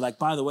mail and be like,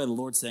 by the way, the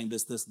Lord's saying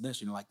this, this, and this.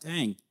 And you're like,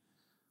 dang,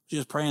 you're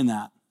just praying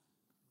that.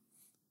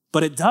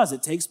 But it does.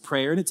 It takes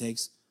prayer and it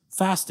takes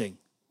fasting.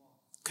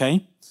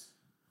 Okay?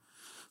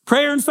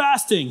 Prayer and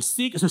fasting.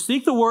 Seek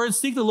the word,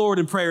 seek the Lord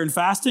in prayer and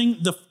fasting.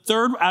 The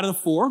third out of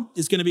the 4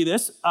 is going to be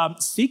this.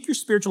 Seek your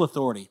spiritual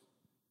authority.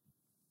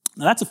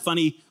 Now, that's a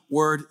funny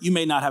word. You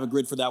may not have a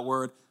grid for that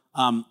word.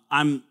 I'm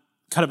kind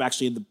of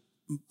actually in the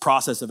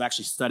process of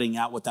actually studying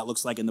out what that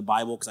looks like in the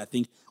Bible, because I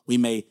think we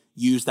may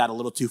use that a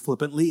little too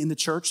flippantly in the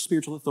church,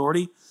 spiritual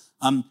authority.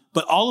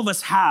 But all of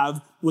us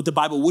have what the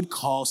Bible would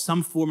call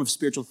some form of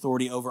spiritual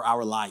authority over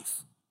our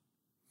life.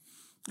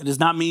 It does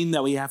not mean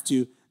that we have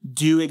to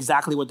do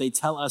exactly what they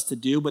tell us to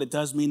do, but it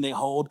does mean they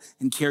hold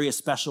and carry a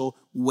special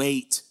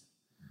weight.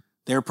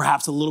 They're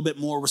perhaps a little bit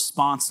more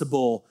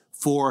responsible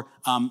for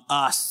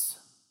us.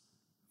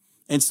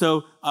 And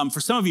so for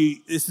some of you,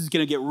 this is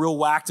going to get real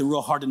whacked and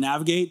real hard to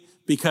navigate,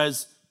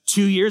 because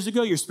 2 years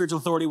ago, your spiritual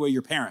authority were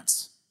your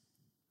parents.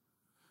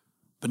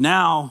 But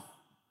now,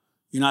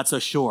 you're not so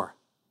sure.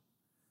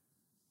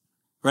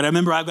 Right? I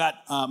remember I've got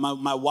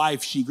my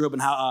wife. She grew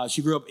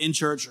up in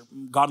church,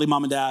 godly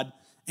mom and dad,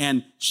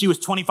 and she was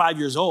 25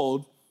 years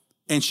old,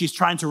 and she's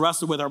trying to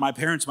wrestle with, are my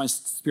parents my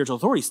spiritual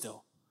authority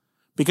still?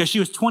 Because she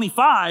was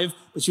 25,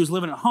 but she was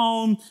living at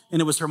home,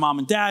 and it was her mom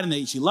and dad,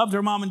 and she loved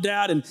her mom and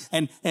dad.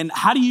 And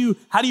how do you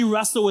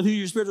wrestle with who's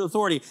your spiritual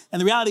authority?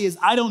 And the reality is,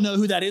 I don't know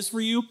who that is for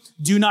you.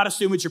 Do not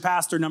assume it's your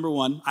pastor, number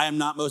one. I am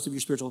not most of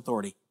your spiritual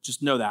authority.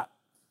 Just know that,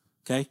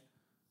 okay?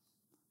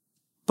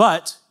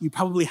 But you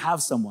probably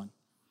have someone,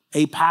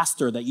 a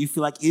pastor that you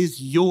feel like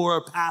is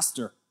your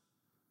pastor.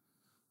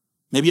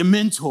 Maybe a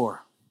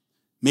mentor.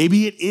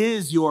 Maybe it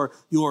is your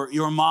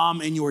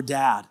mom and your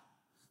dad.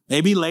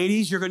 Maybe,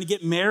 ladies, you're going to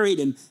get married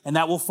and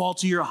that will fall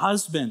to your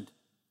husband.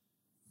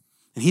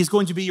 And he's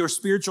going to be your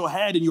spiritual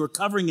head and your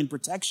covering and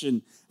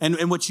protection.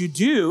 And what you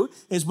do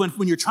is when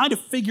you're trying to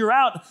figure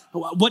out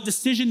what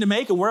decision to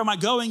make and where am I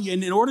going,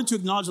 and in order to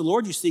acknowledge the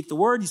Lord, you seek the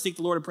word, you seek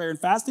the Lord in prayer and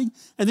fasting,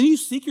 and then you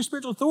seek your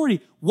spiritual authority.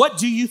 What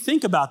do you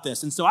think about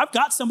this? And so I've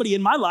got somebody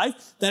in my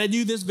life that I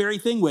do this very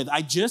thing with.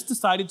 I just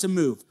decided to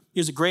move.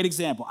 Here's a great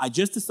example. I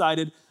just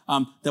decided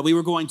that we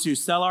were going to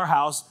sell our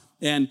house,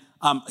 and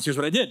here's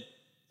what I did.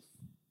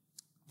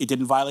 It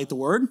didn't violate the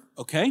word,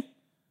 okay?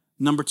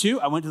 Number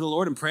 2, I went to the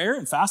Lord in prayer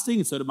and fasting,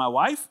 and so did my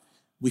wife.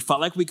 We felt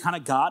like we kind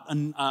of got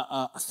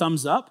a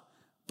thumbs up,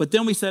 but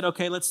then we said,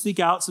 okay, let's seek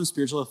out some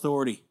spiritual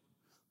authority.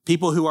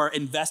 People who are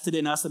invested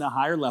in us at a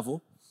higher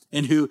level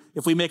and who,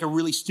 if we make a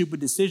really stupid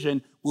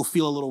decision, will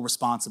feel a little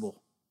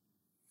responsible.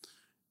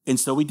 And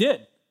so we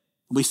did.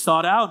 We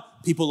sought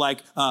out people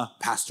like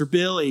Pastor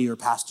Billy or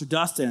Pastor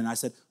Dustin. And I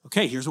said,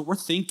 okay, here's what we're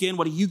thinking.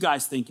 What are you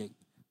guys thinking?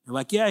 They're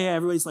like, yeah,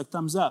 everybody's like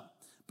thumbs up.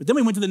 But then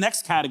we went to the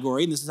next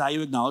category, and this is how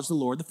you acknowledge the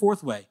Lord, the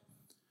fourth way.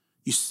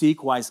 You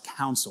seek wise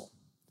counsel.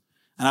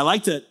 And I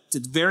like to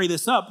vary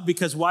this up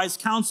because wise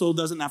counsel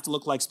doesn't have to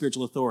look like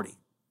spiritual authority.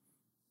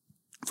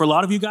 For a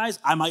lot of you guys,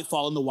 I might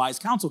fall in the wise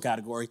counsel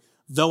category,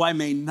 though I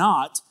may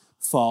not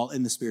fall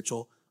in the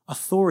spiritual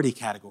authority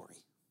category.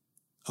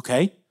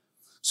 Okay?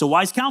 So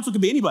wise counsel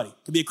could be anybody.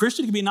 It could be a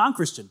Christian, it could be a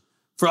non-Christian.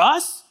 For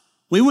us,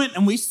 we went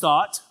and we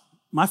sought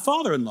my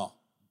father-in-law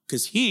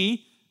because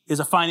he is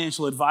a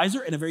financial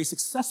advisor and a very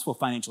successful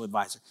financial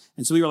advisor.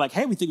 And so we were like,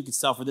 hey, we think we could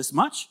sell for this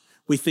much.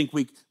 We think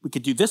we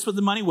could do this with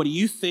the money. What do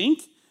you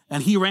think?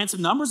 And he ran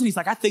some numbers and he's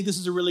like, I think this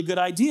is a really good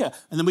idea.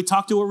 And then we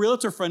talked to a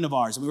realtor friend of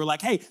ours and we were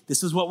like, hey,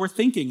 this is what we're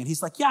thinking. And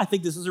he's like, yeah, I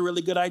think this is a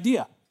really good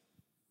idea.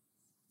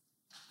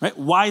 Right?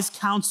 Wise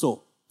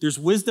counsel. There's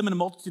wisdom in a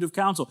multitude of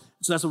counsel.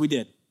 So that's what we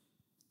did.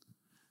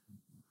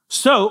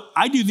 So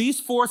I do these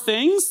four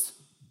things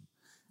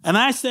and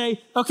I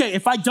say, okay,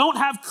 if I don't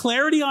have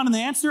clarity on an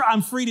answer,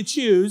 I'm free to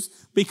choose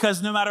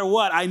because no matter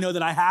what, I know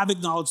that I have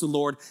acknowledged the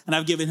Lord and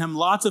I've given him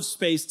lots of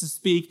space to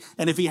speak.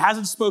 And if he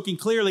hasn't spoken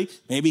clearly,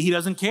 maybe he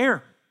doesn't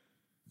care.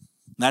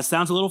 That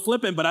sounds a little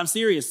flippant, but I'm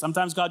serious.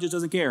 Sometimes God just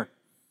doesn't care.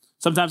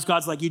 Sometimes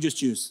God's like, you just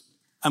choose.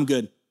 I'm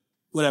good.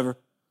 Whatever.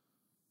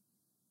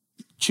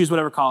 Choose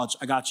whatever college.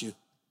 I got you.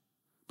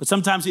 But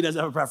sometimes he does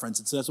have a preference.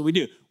 And so that's what we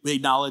do. We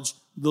acknowledge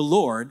the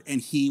Lord and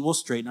he will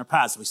straighten our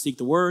paths. We seek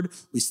the word.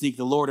 We seek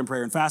the Lord in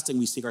prayer and fasting.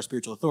 We seek our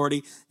spiritual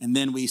authority. And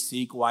then we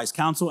seek wise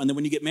counsel. And then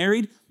when you get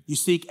married, you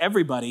seek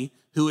everybody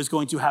who is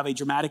going to have a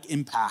dramatic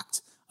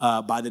impact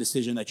by the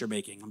decision that you're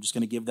making. I'm just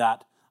going to give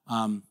that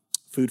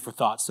food for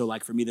thought. So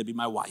like for me, that'd be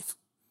my wife.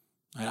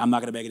 Right? I'm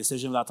not going to make a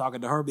decision without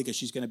talking to her because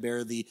she's going to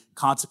bear the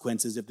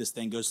consequences if this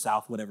thing goes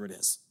south, whatever it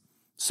is.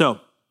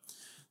 So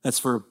that's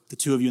for the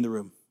two of you in the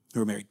room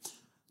who are married.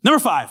 Number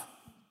 5.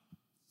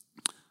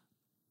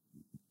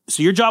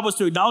 So your job was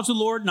to acknowledge the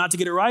Lord, not to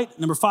get it right.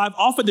 Number 5,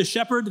 often the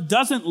shepherd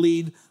doesn't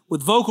lead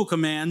with vocal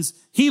commands.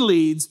 He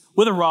leads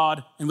with a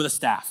rod and with a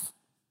staff.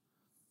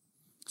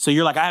 So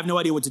you're like, I have no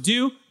idea what to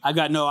do. I've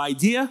got no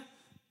idea.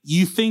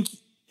 You think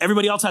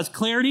everybody else has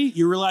clarity.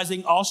 You're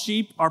realizing all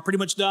sheep are pretty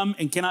much dumb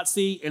and cannot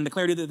see, and the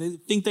clarity that they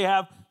think they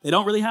have, they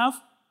don't really have.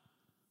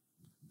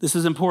 This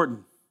is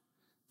important.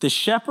 The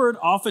shepherd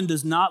often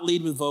does not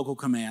lead with vocal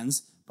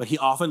commands, but he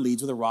often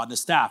leads with a rod and a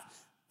staff.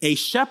 A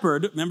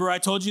shepherd, remember I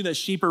told you that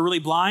sheep are really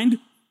blind?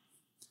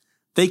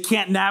 They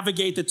can't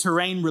navigate the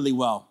terrain really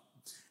well.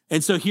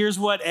 And so here's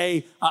what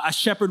a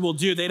shepherd will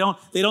do. They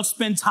don't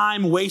spend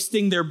time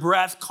wasting their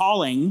breath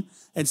calling.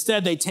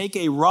 Instead, they take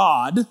a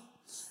rod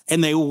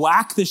and they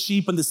whack the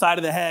sheep on the side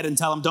of the head and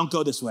tell them, don't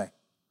go this way.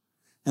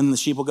 And the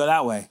sheep will go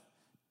that way.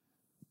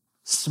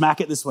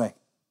 Smack it this way.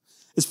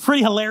 It's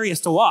pretty hilarious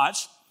to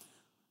watch.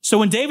 So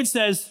when David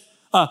says,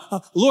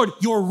 Lord,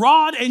 your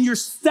rod and your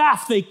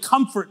staff, they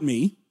comfort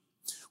me.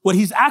 What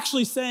he's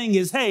actually saying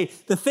is, hey,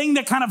 the thing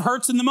that kind of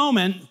hurts in the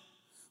moment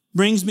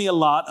brings me a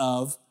lot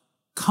of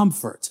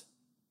comfort.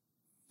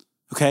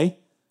 Okay?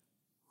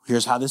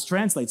 Here's how this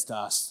translates to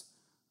us.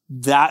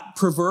 That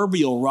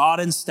proverbial rod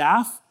and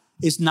staff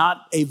is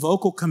not a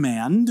vocal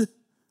command.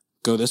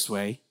 Go this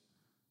way.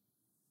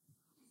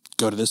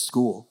 Go to this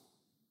school.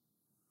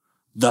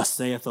 Thus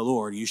saith the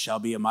Lord, you shall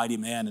be a mighty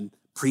man and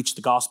preach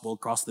the gospel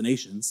across the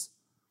nations.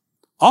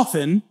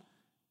 Often,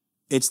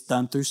 it's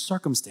done through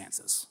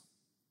circumstances.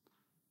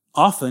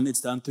 Often,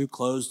 it's done through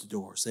closed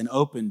doors and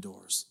open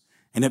doors.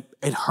 And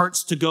it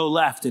hurts to go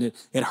left and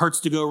it hurts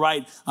to go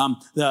right. I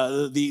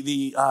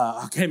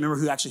can't remember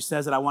who actually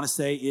says it. I want to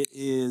say it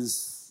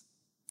is,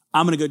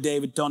 I'm going to go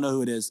David. Don't know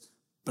who it is,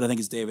 but I think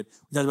it's David.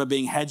 He talks about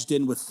being hedged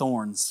in with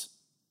thorns.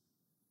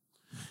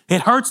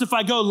 It hurts if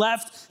I go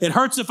left. It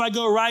hurts if I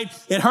go right.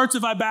 It hurts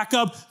if I back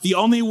up. The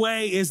only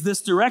way is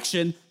this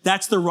direction.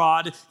 That's the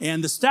rod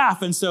and the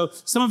staff. And so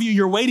some of you,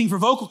 you're waiting for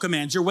vocal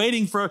commands. You're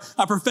waiting for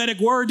a prophetic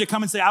word to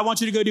come and say, I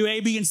want you to go do A,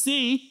 B, and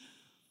C.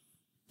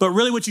 But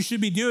really what you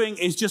should be doing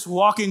is just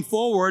walking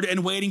forward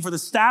and waiting for the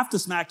staff to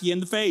smack you in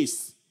the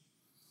face.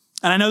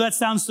 And I know that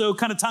sounds so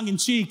kind of tongue in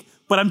cheek,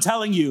 but I'm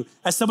telling you,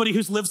 as somebody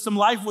who's lived some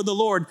life with the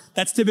Lord,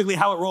 that's typically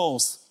how it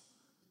rolls.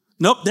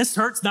 Nope, this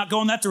hurts, not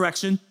going that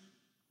direction.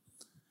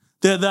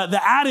 The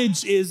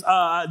adage is,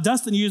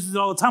 Dustin uses it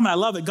all the time, and I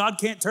love it. God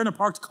can't turn a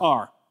parked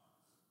car.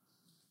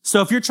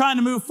 So if you're trying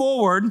to move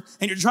forward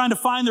and you're trying to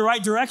find the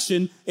right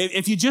direction,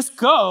 if you just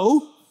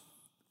go,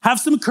 have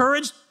some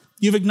courage,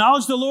 you've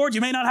acknowledged the Lord,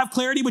 you may not have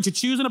clarity, but you're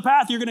choosing a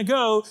path you're going to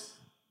go,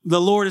 the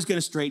Lord is going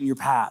to straighten your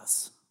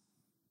paths.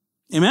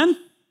 Amen?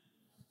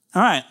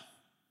 All right.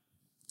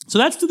 So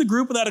that's to the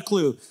group without a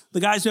clue.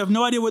 The guys who have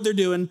no idea what they're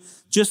doing,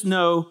 just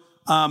know,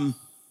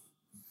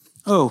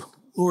 oh,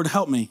 Lord,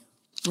 help me.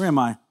 Where am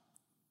I?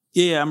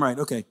 Yeah, I'm right.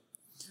 Okay.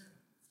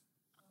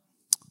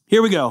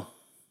 Here we go.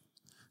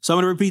 So I'm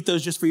going to repeat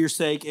those just for your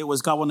sake. It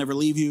was God will never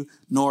leave you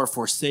nor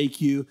forsake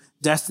you.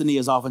 Destiny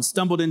is often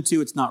stumbled into.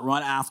 It's not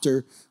run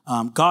after.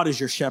 God is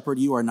your shepherd.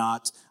 You are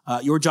not.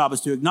 Your job is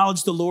to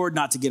acknowledge the Lord,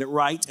 not to get it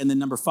right. And then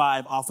number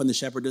 5, often the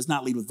shepherd does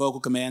not lead with vocal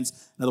commands.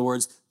 In other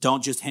words,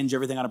 don't just hinge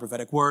everything on a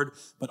prophetic word,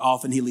 but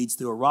often he leads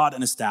through a rod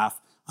and a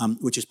staff,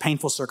 which is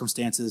painful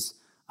circumstances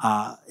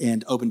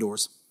and open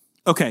doors.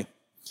 Okay.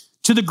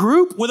 To the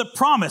group with a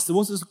promise.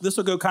 This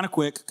will go kind of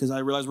quick because I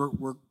realize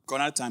we're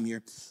going out of time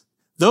here.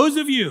 Those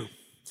of you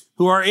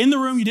who are in the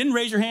room, you didn't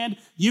raise your hand,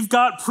 you've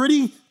got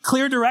pretty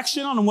clear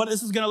direction on what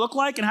this is going to look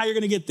like and how you're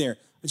going to get there.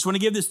 I just want to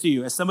give this to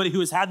you as somebody who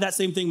has had that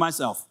same thing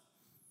myself.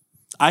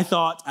 I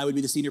thought I would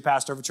be the senior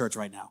pastor of a church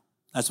right now.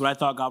 That's what I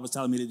thought God was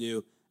telling me to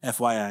do,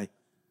 FYI.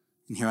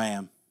 And here I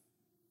am,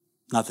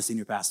 not the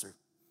senior pastor,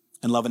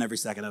 and loving every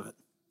second of it.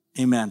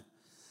 Amen.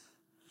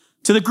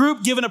 To the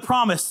group given a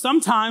promise,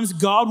 sometimes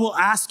God will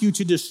ask you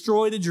to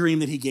destroy the dream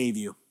that he gave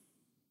you.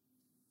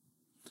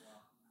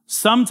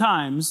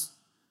 Sometimes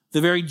the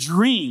very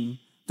dream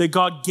that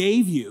God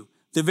gave you,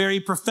 the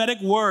very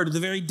prophetic word, the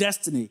very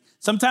destiny.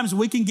 Sometimes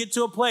we can get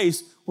to a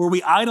place where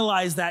we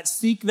idolize that,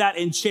 seek that,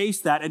 and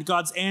chase that. And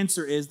God's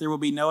answer is, there will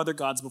be no other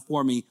gods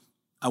before me.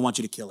 I want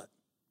you to kill it.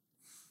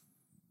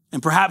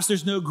 And perhaps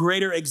there's no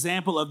greater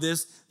example of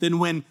this than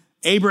when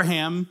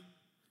Abraham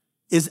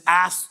is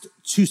asked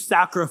to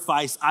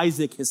sacrifice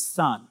Isaac, his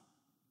son.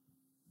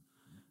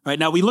 Right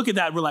now, we look at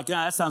that and we're like,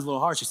 that sounds a little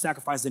harsh. He's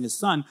sacrificing his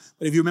son.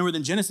 But if you remember the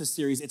Genesis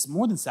series, it's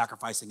more than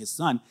sacrificing his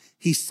son.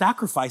 He's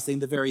sacrificing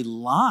the very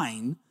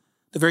line,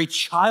 the very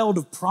child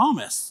of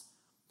promise.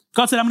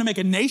 God said, I'm going to make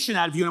a nation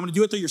out of you, and I'm going to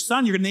do it through your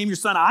son. You're going to name your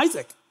son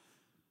Isaac.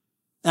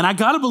 And I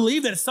got to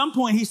believe that at some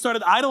point he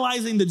started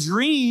idolizing the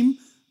dream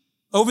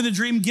over the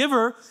dream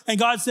giver. And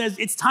God says,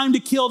 it's time to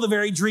kill the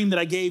very dream that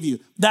I gave you.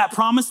 That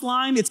promised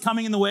line, it's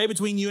coming in the way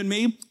between you and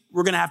me.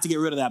 We're going to have to get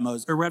rid of that,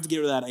 Moses, or we're going to have to get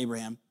rid of that,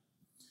 Abraham.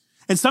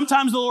 And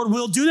sometimes the Lord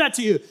will do that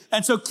to you.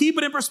 And so keep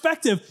it in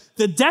perspective.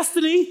 The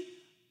destiny,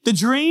 the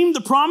dream,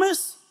 the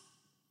promise,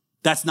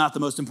 that's not the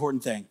most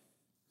important thing.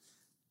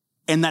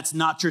 And that's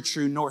not your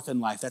true north in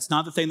life. That's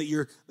not the thing that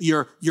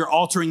you're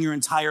altering your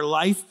entire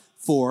life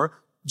for.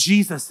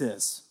 Jesus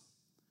is.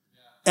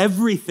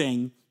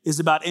 Everything is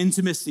about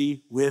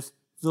intimacy with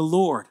the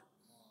Lord.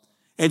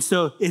 And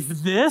so if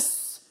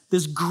this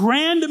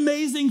grand,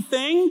 amazing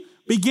thing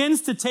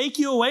begins to take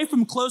you away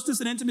from closeness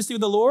and intimacy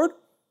with the Lord,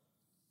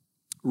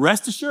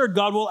 rest assured,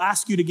 God will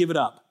ask you to give it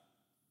up.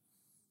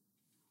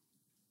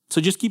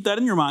 So just keep that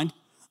in your mind.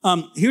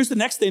 Here's the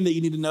next thing that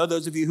you need to know,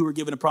 those of you who were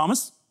given a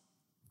promise.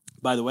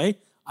 By the way,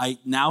 I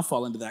now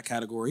fall into that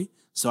category,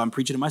 so I'm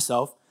preaching to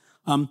myself.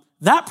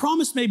 That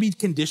promise may be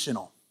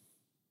conditional.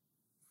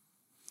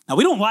 Now,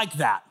 we don't like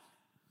that,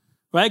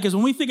 right? Because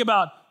when we think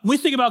about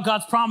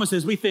God's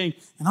promises, we think,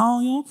 and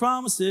all your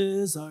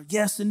promises are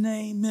yes and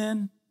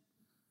amen.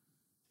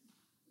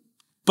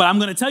 But I'm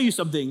going to tell you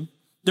something.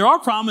 There are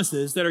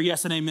promises that are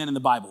yes and amen in the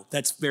Bible.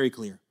 That's very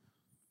clear.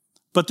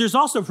 But there's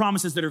also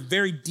promises that are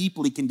very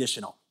deeply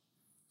conditional.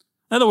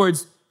 In other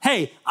words,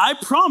 hey, I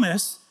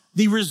promise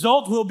the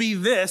result will be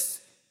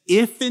this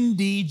if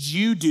indeed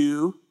you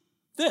do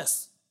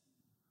this.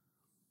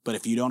 But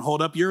if you don't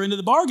hold up your end of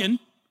the bargain,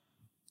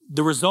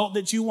 the result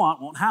that you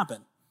want won't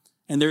happen.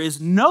 And there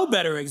is no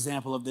better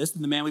example of this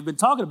than the man we've been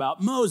talking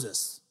about,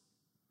 Moses.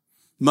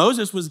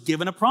 Moses was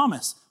given a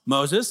promise.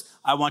 Moses,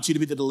 I want you to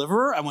be the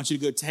deliverer. I want you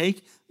to go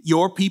take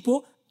your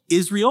people,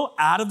 Israel,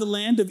 out of the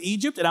land of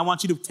Egypt, and I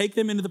want you to take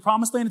them into the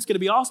promised land. It's going to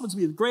be awesome. It's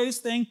going to be the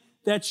greatest thing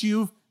that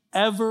you've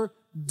ever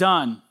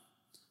done.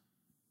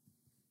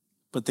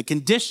 But the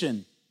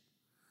condition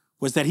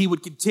was that he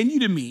would continue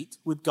to meet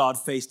with God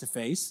face to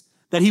face,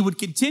 that he would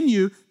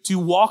continue to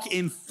walk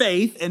in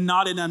faith and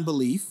not in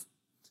unbelief.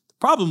 The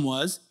problem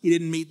was he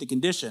didn't meet the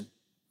condition.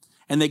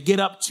 And they get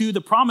up to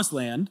the promised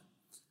land,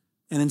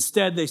 and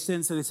instead they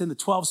send the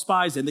 12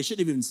 spies in. They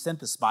shouldn't have even sent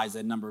the spies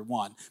in, number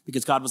one,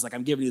 because God was like,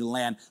 I'm giving you the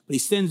land. But he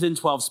sends in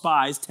 12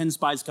 spies. 10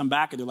 spies come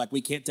back, and they're like,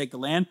 we can't take the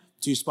land.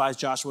 2 spies,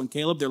 Joshua and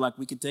Caleb, they're like,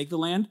 we can take the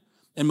land.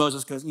 And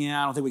Moses goes,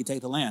 yeah, I don't think we can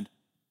take the land.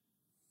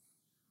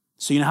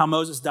 So you know how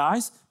Moses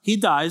dies? He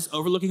dies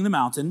overlooking the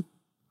mountain.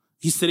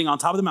 He's sitting on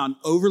top of the mountain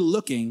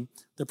overlooking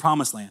the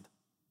promised land.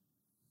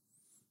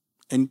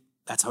 And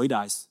that's how he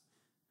dies.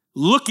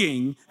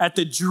 Looking at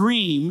the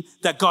dream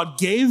that God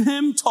gave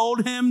him,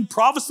 told him,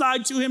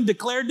 prophesied to him,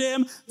 declared to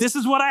him, this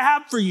is what I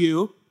have for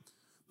you.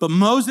 But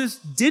Moses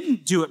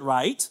didn't do it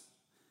right.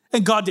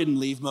 And God didn't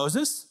leave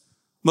Moses.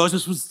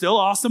 Moses was still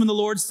awesome in the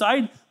Lord's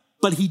sight,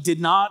 but he did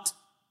not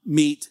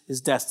meet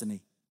his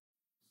destiny.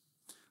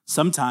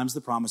 Sometimes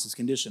the promise is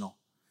conditional.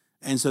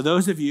 And so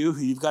those of you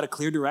who you've got a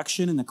clear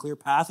direction and a clear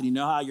path and you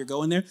know how you're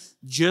going there,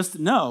 just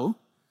know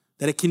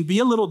that it can be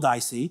a little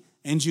dicey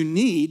and you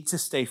need to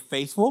stay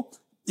faithful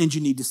and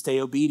you need to stay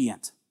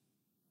obedient.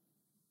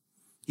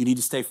 You need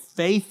to stay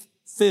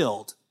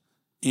faith-filled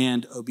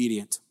and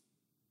obedient.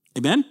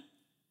 Amen?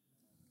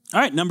 All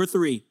right, number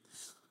 3,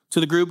 to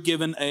the group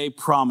given a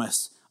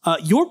promise.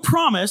 Your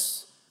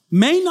promise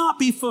may not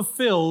be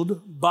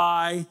fulfilled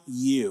by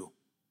you.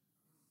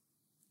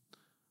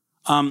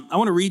 I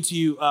want to read to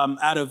you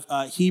out of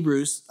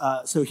Hebrews.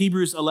 So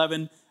Hebrews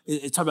 11,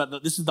 it's talking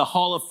about this is the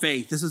hall of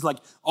faith. This is like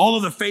all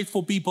of the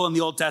faithful people in the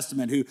Old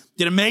Testament who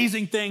did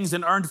amazing things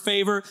and earned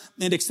favor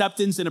and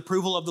acceptance and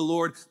approval of the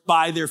Lord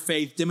by their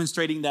faith,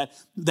 demonstrating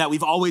that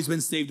we've always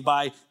been saved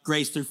by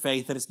grace through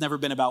faith, that it's never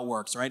been about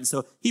works, right? And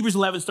so Hebrews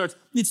 11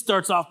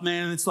 starts off,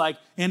 man, and it's like,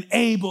 and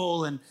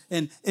Abel and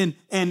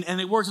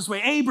it works this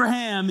way,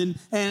 Abraham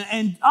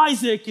and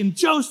Isaac and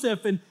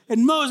Joseph and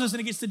Moses, and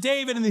it gets to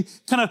David, and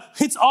it kind of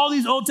hits all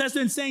these Old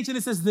Testament saints, and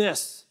it says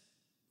this.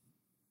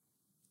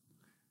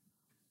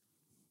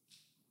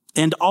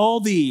 And all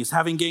these,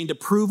 having gained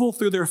approval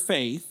through their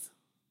faith,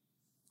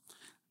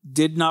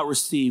 did not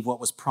receive what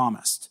was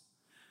promised,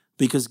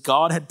 because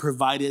God had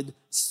provided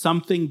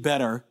something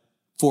better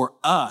for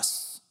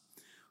us,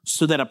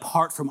 so that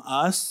apart from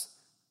us,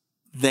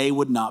 they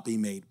would not be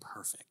made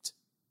perfect.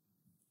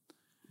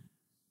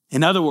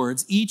 In other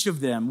words, each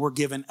of them were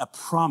given a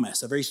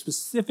promise, a very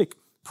specific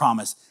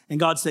promise. And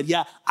God said,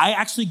 yeah, I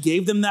actually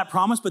gave them that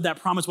promise, but that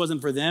promise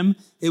wasn't for them.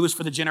 It was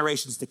for the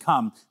generations to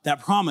come.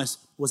 That promise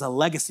was a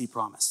legacy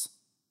promise.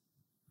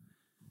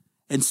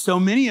 And so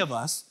many of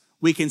us,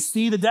 we can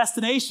see the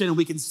destination,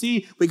 we can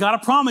see we got a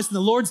promise, and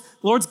the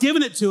Lord's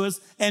given it to us,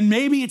 and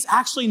maybe it's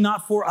actually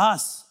not for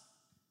us.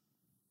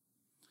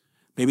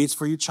 Maybe it's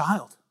for your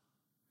child,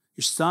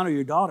 your son or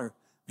your daughter.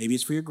 Maybe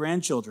it's for your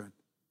grandchildren.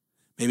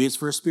 Maybe it's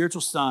for a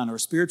spiritual son or a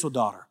spiritual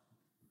daughter.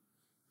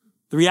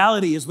 The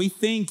reality is we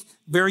think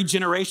very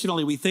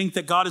generationally. We think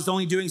that God is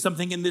only doing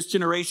something in this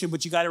generation,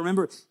 but you got to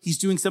remember, he's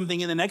doing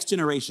something in the next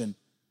generation.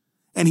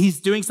 And he's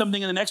doing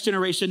something in the next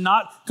generation,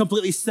 not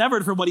completely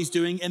severed from what he's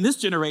doing in this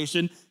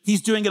generation.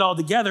 He's doing it all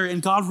together,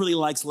 and God really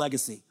likes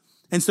legacy.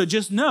 And so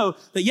just know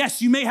that,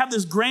 yes, you may have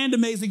this grand,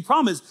 amazing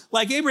promise,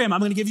 like Abraham, I'm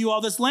going to give you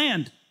all this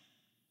land.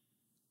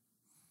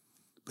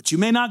 But you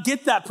may not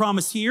get that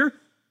promise here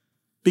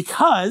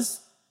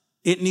because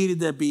it needed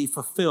to be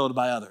fulfilled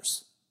by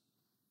others.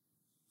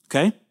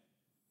 Okay?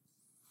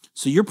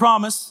 So your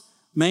promise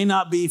may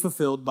not be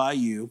fulfilled by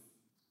you.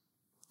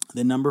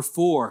 Then number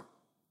 4,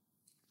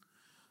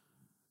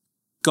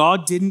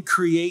 God didn't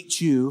create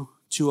you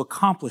to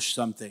accomplish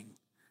something.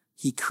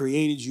 He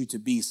created you to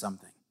be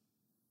something.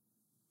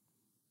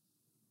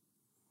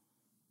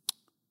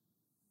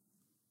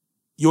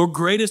 Your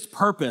greatest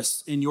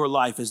purpose in your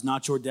life is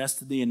not your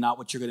destiny and not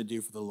what you're going to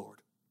do for the Lord.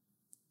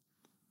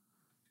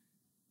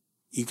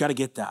 You've got to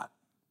get that.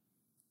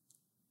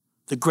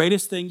 The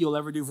greatest thing you'll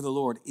ever do for the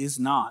Lord is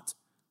not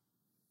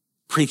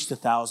preach to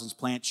thousands,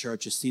 plant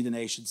churches, see the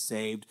nation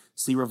saved,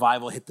 see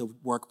revival hit the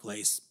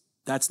workplace.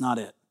 That's not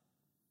it.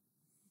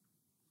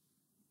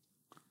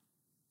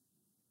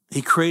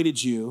 He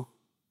created you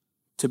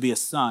to be a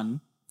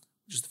son,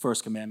 which is the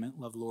first commandment.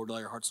 Love the Lord with all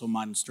your heart, soul,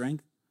 mind, and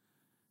strength.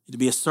 To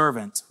be a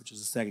servant, which is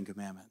the second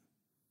commandment.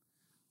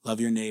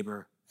 Love your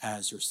neighbor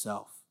as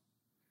yourself.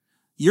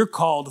 You're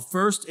called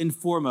first and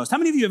foremost. How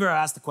many of you have ever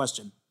asked the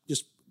question,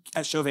 just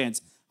at show of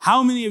hands,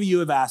 how many of you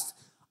have asked,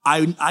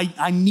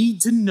 I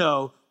need to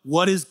know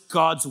what is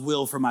God's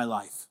will for my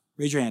life?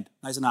 Raise your hand,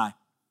 nice and high.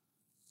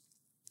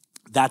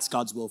 That's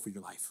God's will for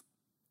your life.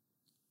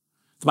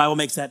 The Bible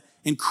makes that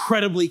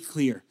incredibly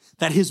clear,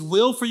 that his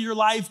will for your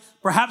life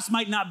perhaps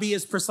might not be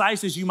as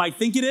precise as you might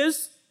think it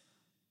is,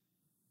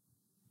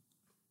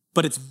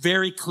 but it's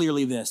very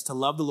clearly this: to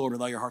love the Lord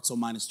with all your heart, soul,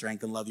 mind, and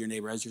strength, and love your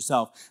neighbor as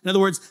yourself. In other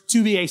words,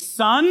 to be a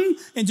son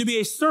and to be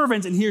a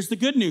servant. And here's the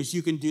good news: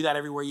 you can do that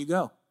everywhere you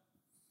go.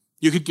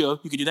 You could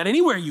do that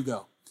anywhere you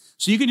go.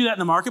 So you can do that in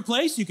the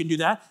marketplace. You can do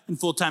that in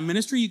full-time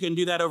ministry. You can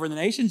do that over in the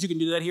nations. You can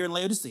do that here in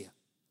Laodicea.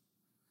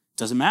 It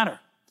doesn't matter.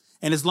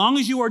 And as long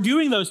as you are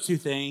doing those two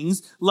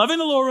things, loving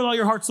the Lord with all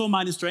your heart, soul,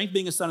 mind, and strength,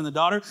 being a son and a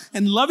daughter,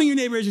 and loving your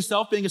neighbor as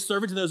yourself, being a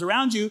servant to those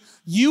around you,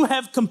 you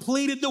have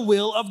completed the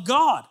will of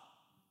God.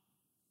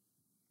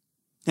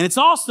 And it's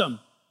awesome.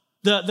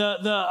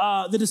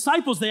 The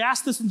disciples, they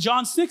asked this in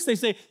John 6. They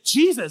say,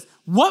 Jesus,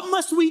 what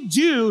must we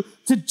do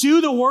to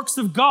do the works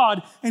of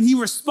God? And he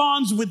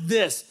responds with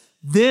this: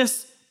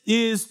 this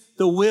is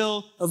the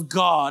will of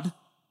God,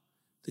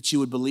 that you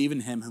would believe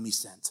in him whom he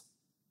sent.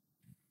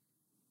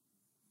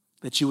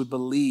 That you would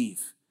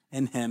believe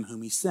in him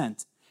whom he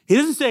sent. He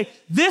doesn't say,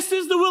 this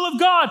is the will of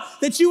God,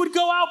 that you would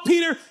go out,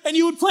 Peter, and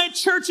you would plant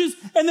churches,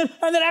 and then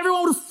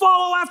everyone would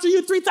follow after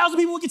you. 3,000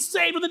 people would get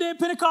saved on the day of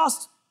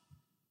Pentecost.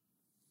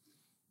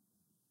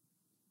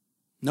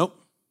 Nope.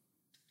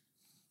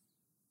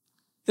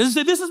 He doesn't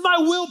say, this is my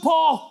will,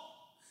 Paul,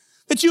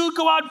 that you would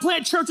go out and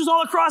plant churches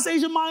all across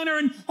Asia Minor,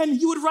 and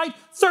you would write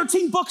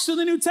 13 books in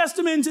the New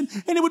Testament, and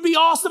it would be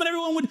awesome, and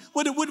everyone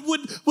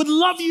would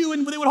love you,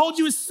 and they would hold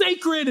you as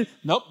sacred.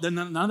 Nope,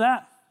 none of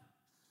that.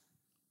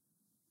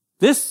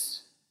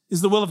 This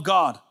is the will of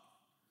God.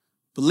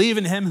 Believe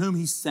in him whom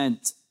he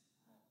sent.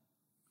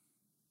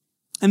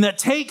 And that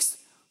takes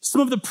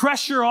some of the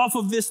pressure off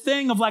of this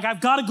thing of like,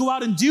 I've got to go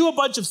out and do a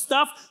bunch of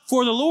stuff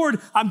for the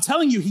Lord. I'm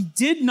telling you, he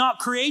did not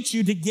create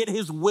you to get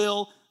his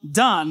will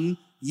done.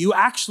 You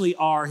actually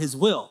are his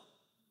will.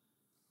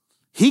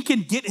 He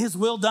can get his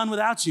will done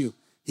without you.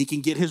 He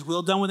can get his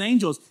will done with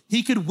angels.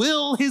 He could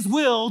will his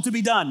will to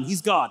be done.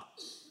 He's God.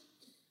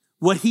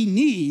 What he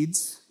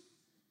needs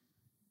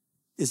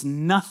is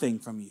nothing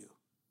from you.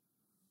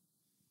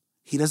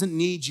 He doesn't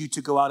need you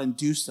to go out and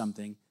do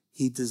something.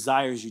 He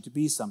desires you to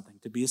be something,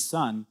 to be a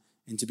son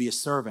and to be a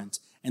servant.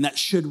 And that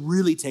should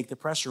really take the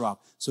pressure off.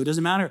 So it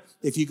doesn't matter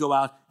if you go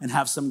out and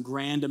have some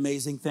grand,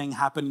 amazing thing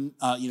happen,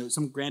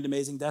 some grand,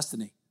 amazing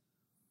destiny.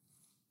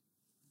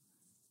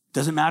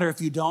 Doesn't matter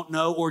if you don't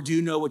know or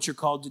do know what you're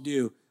called to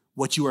do.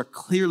 What you are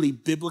clearly,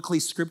 biblically,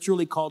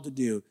 scripturally called to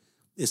do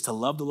is to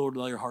love the Lord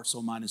with all your heart,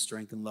 soul, mind, and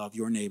strength, and love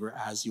your neighbor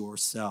as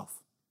yourself.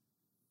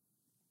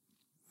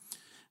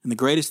 And the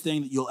greatest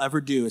thing that you'll ever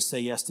do is say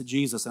yes to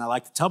Jesus. And I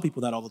like to tell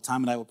people that all the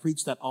time, and I will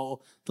preach that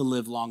all the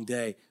live long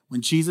day.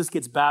 When Jesus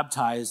gets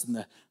baptized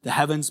and the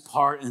heavens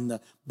part and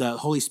the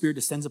Holy Spirit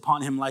descends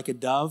upon him like a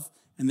dove,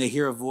 and they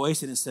hear a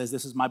voice and it says,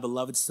 "This is my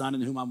beloved son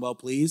in whom I'm well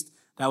pleased."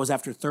 That was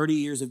after 30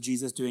 years of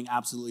Jesus doing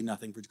absolutely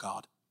nothing for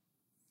God.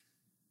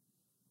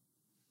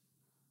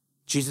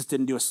 Jesus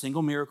didn't do a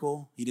single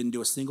miracle. He didn't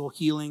do a single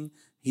healing.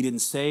 He didn't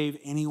save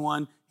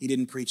anyone. He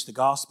didn't preach the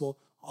gospel.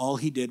 All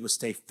he did was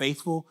stay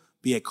faithful,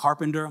 be a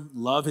carpenter,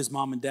 love his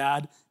mom and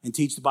dad, and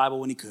teach the Bible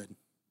when he could.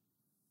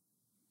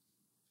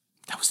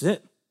 That was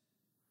it.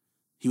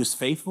 He was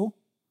faithful.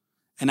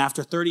 And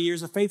after 30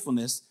 years of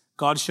faithfulness,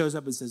 God shows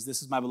up and says,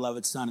 "This is my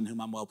beloved son in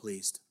whom I'm well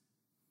pleased."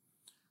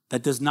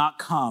 That does not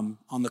come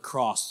on the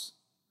cross.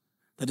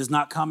 That does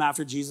not come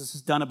after Jesus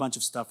has done a bunch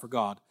of stuff for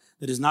God.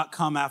 That does not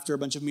come after a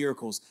bunch of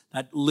miracles.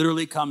 That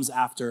literally comes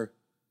after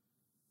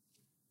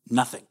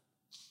nothing.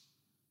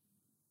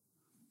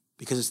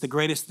 Because it's the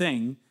greatest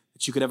thing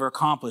that you could ever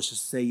accomplish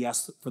is to say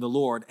yes for the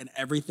Lord, and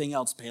everything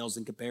else pales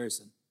in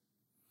comparison.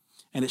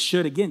 And it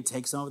should, again,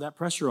 take some of that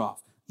pressure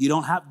off. You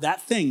don't have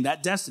that thing,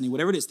 that destiny,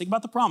 whatever it is. Think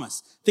about the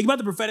promise. Think about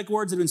the prophetic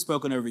words that have been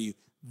spoken over you.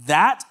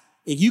 That,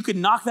 if you could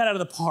knock that out of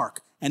the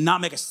park and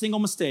not make a single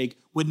mistake,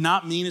 would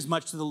not mean as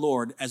much to the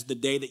Lord as the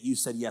day that you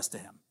said yes to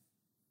him.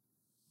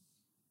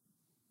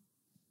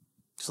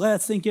 Just let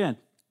that sink in.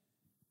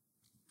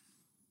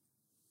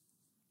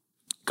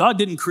 God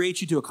didn't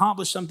create you to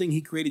accomplish something.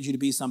 He created you to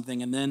be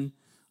something. And then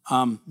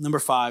number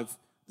 5,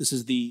 this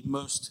is the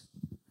most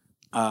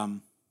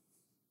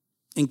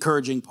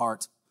encouraging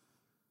part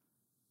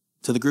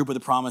to the group with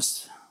the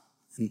promise,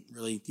 and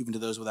really even to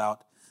those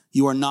without.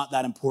 You are not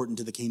that important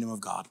to the kingdom of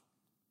God.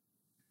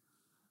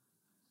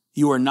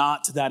 You are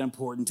not that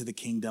important to the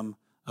kingdom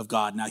of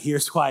God. Now,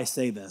 here's why I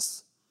say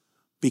this.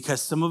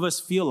 Because some of us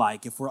feel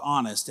like, if we're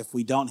honest, if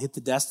we don't hit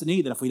the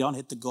destiny, that if we don't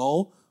hit the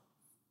goal,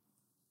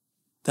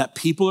 that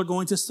people are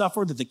going to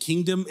suffer, that the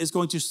kingdom is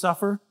going to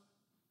suffer.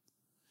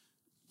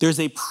 There's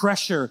a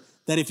pressure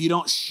that if you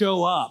don't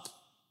show up,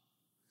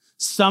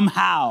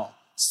 somehow,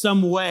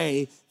 some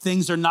way,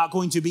 things are not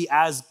going to be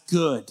as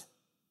good.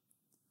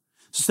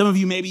 So some of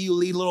you, maybe you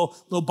lead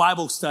little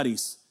Bible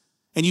studies,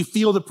 and you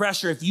feel the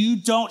pressure. If you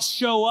don't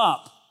show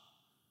up,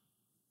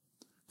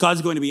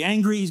 God's going to be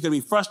angry. He's going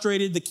to be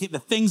frustrated. The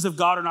things of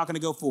God are not going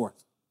to go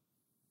forth.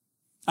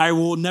 I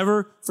will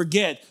never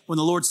forget when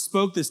the Lord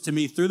spoke this to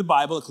me through the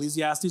Bible,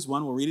 Ecclesiastes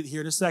 1. We'll read it here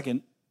in a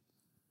second.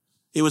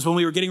 It was when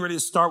we were getting ready to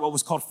start what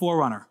was called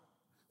Forerunner.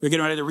 We were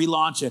getting ready to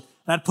relaunch it.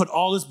 And I'd put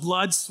all this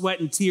blood,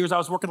 sweat, and tears. I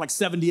was working like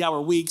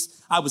 70-hour weeks.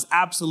 I was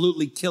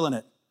absolutely killing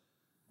it.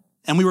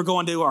 And we were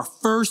going to our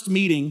first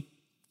meeting.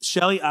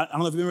 Shelly, I don't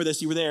know if you remember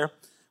this. You were there,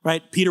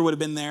 right? Peter would have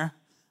been there.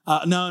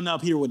 No,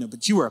 Peter wouldn't have,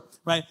 but you were,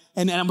 right?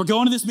 And we're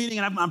going to this meeting,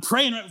 and I'm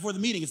praying right before the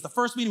meeting. It's the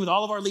first meeting with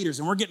all of our leaders,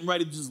 and we're getting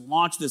ready to just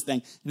launch this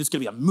thing. And it's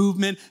going to be a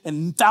movement,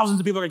 and thousands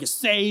of people are going to get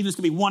saved. It's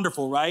going to be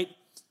wonderful, right?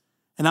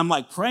 And I'm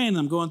like praying, and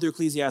I'm going through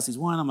Ecclesiastes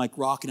 1. I'm like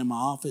rocking in my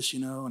office,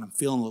 and I'm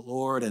feeling the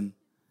Lord. And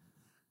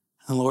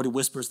the Lord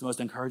whispers the most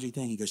encouraging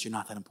thing. He goes, "You're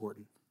not that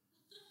important."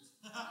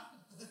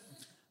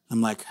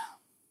 I'm like,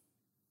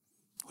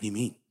 "What do you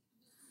mean?"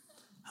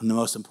 "I'm the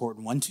most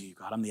important one to you,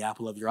 God. I'm the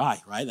apple of your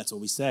eye," right? That's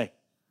what we say.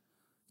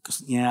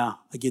 Because, yeah,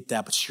 I get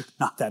that, but you're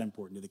not that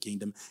important to the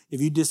kingdom.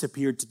 If you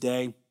disappeared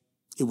today,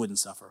 it wouldn't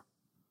suffer.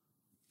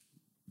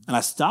 And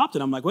I stopped,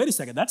 and I'm like, wait a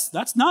second, that's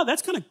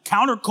kind of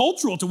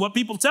countercultural to what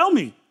people tell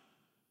me.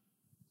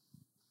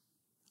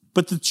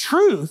 But the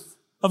truth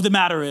of the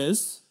matter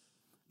is,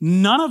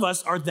 none of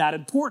us are that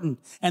important.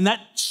 And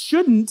that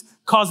shouldn't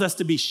cause us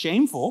to be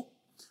shameful.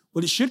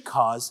 What it should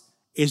cause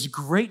is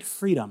great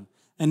freedom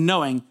and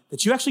knowing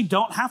that you actually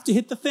don't have to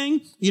hit the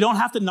thing. You don't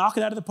have to knock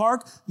it out of the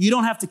park. You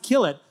don't have to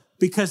kill it,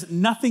 because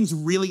nothing's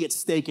really at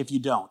stake if you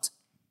don't.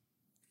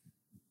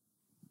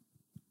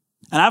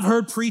 And I've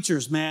heard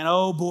preachers, man,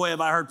 oh boy, have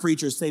I heard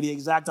preachers say the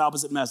exact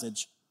opposite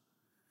message.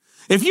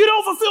 If you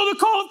don't fulfill the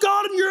call of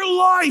God in your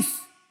life,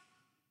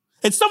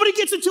 and somebody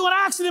gets into an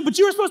accident, but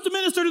you were supposed to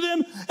minister to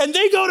them, and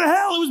they go to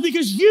hell, it was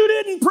because you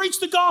didn't preach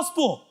the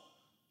gospel.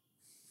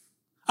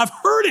 I've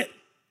heard it.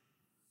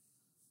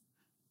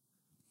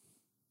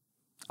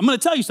 I'm going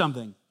to tell you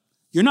something.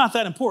 You're not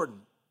that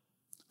important.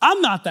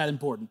 I'm not that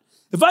important.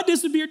 If I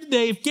disappeared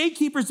today, if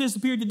Gatekeepers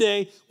disappeared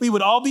today, we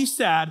would all be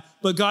sad,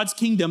 but God's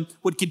kingdom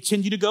would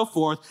continue to go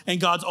forth,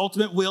 and God's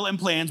ultimate will and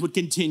plans would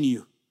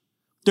continue.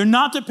 They're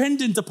not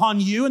dependent upon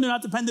you and they're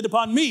not dependent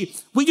upon me.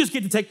 We just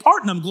get to take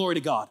part in them, glory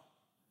to God.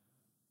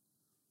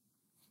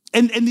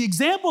 And the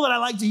example that I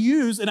like to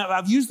use, and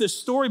I've used this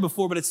story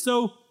before, but it's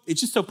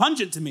just so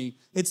pungent to me.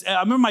 I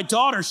remember my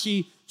daughter,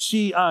 she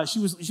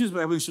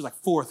was like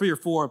 3 or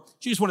 4.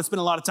 She just wanted to spend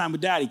a lot of time with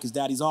daddy because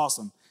daddy's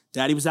awesome.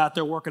 Daddy was out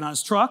there working on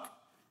his truck.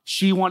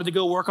 She wanted to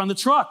go work on the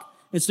truck.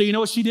 And so you know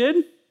what she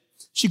did?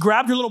 She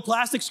grabbed her little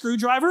plastic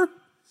screwdriver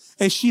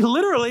and she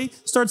literally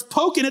starts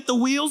poking at the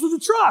wheels of the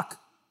truck.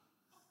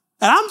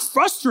 And I'm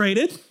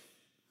frustrated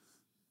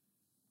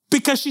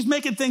because she's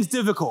making things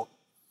difficult.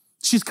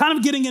 She's kind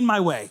of getting in my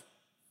way,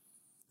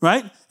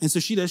 right? And so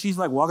she does. She's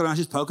like walking around.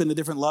 She's poking the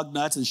different lug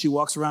nuts, and she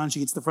walks around. She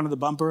gets to the front of the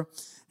bumper.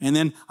 And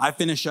then I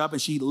finish up,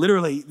 and she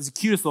literally, it's the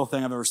cutest little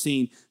thing I've ever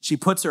seen. She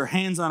puts her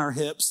hands on her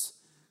hips.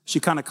 She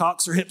kind of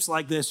cocks her hips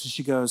like this, and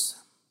she goes,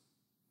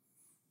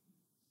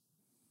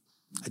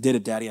 I did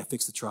it, Daddy. I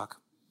fixed the truck.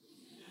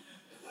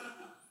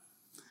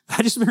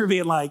 I just remember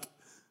being like,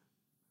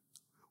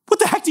 what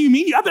the heck do you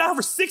mean? I've been out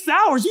for 6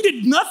 hours. You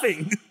did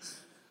nothing.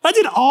 I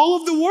did all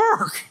of the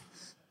work.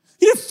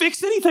 You didn't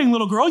fix anything,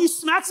 little girl. You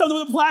smacked something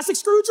with a plastic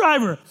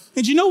screwdriver.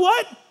 And you know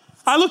what?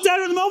 I looked at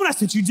her in the moment. I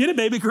said, you did it,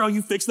 baby girl.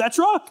 You fixed that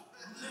truck.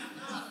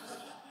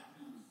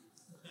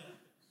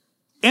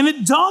 And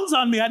it dawns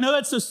on me. I know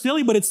that's so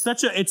silly, but it's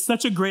such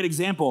a great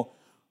example.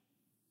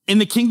 In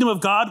the kingdom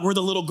of God, we're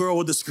the little girl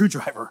with the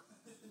screwdriver.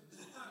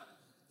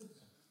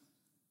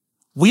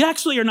 We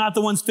actually are not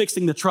the ones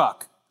fixing the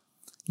truck.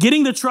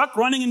 Getting the truck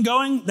running and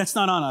going, that's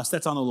not on us.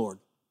 That's on the Lord.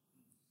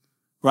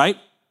 Right?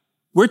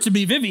 We're to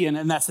be Vivian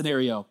in that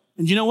scenario.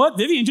 And you know what?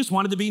 Vivian just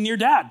wanted to be near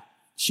dad.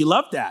 She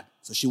loved dad,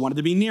 so she wanted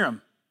to be near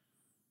him.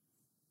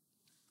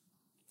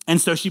 And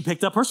so she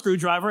picked up her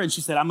screwdriver and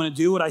she said, I'm going to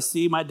do what I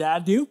see my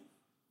dad do.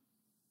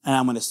 And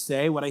I'm going to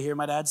say what I hear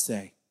my dad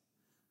say.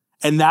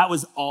 And that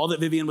was all that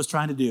Vivian was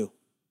trying to do.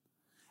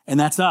 And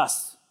that's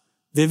us.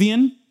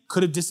 Vivian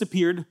could have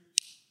disappeared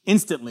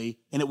instantly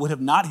and it would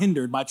have not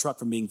hindered my truck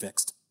from being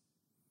fixed.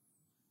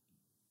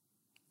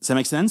 Does that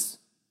make sense?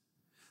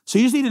 So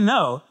you just need to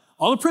know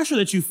all the pressure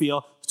that you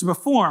feel to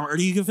perform, or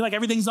do you feel like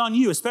everything's on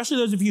you, especially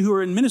those of you who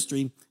are in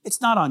ministry, it's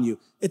not on you.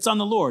 It's on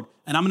the Lord.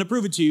 And I'm going to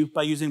prove it to you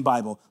by using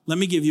Bible. Let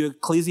me give you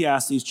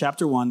Ecclesiastes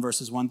chapter 1,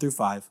 verses 1 through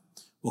 5.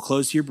 We'll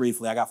close here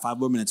briefly. I got 5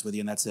 more minutes with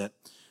you, and that's it.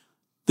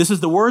 This is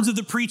the words of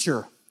the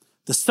preacher,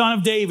 the son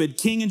of David,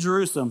 king in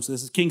Jerusalem. So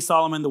this is King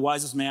Solomon, the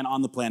wisest man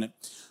on the planet.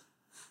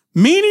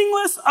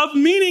 Meaningless of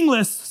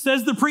meaningless,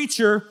 says the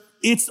preacher.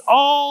 It's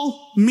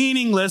all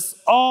meaningless.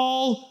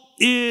 All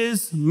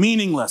is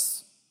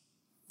meaningless.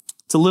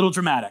 It's a little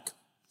dramatic.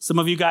 Some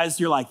of you guys,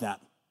 you're like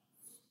that.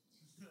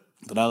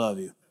 But I love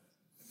you.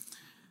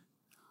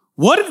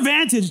 What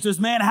advantage does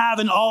man have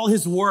in all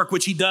his work,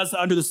 which he does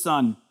under the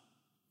sun?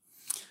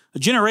 A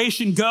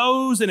generation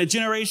goes and a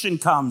generation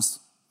comes,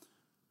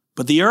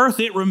 but the earth,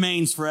 it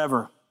remains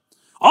forever.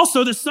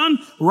 Also, the sun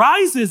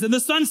rises and the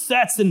sun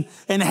sets, and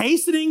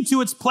hastening to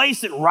its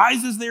place, it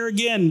rises there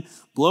again,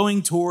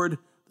 blowing toward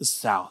the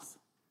south.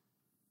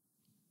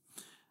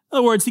 In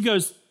other words, he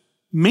goes,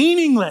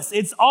 meaningless.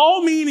 It's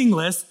all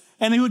meaningless.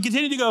 And he would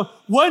continue to go,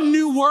 what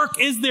new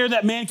work is there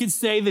that man could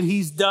say that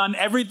he's done?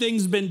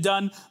 Everything's been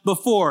done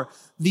before.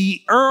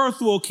 The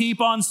earth will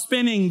keep on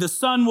spinning. The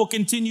sun will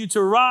continue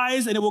to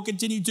rise and it will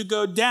continue to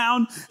go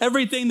down.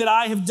 Everything that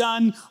I have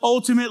done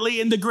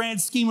ultimately in the grand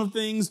scheme of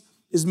things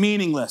is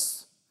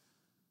meaningless.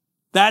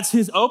 That's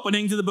his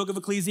opening to the book of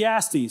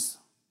Ecclesiastes.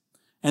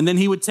 And then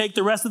he would take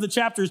the rest of the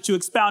chapters to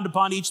expound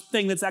upon each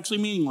thing that's actually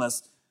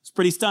meaningless. It's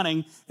pretty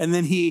stunning. And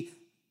then he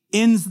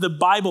ends the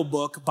Bible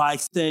book by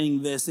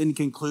saying this in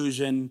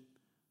conclusion: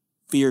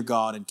 fear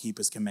God and keep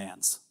his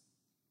commands.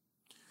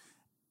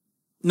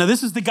 Now,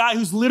 this is the guy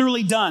who's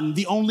literally done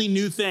the only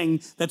new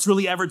thing that's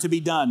really ever to be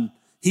done.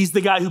 He's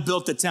the guy who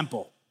built the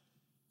temple,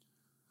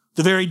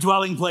 the very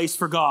dwelling place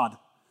for God.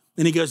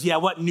 And he goes, yeah,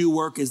 what new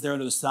work is there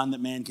under the sun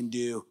that man can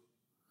do?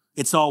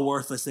 It's all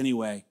worthless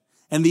anyway.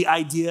 And the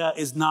idea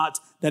is not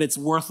that it's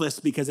worthless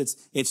because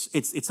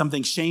it's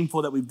something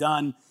shameful that we've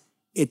done.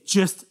 It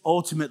just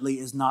ultimately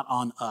is not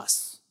on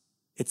us.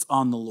 It's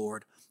on the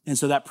Lord. And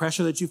so that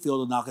pressure that you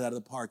feel to knock it out of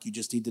the park, you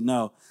just need to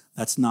know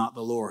that's not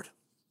the Lord.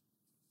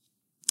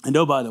 And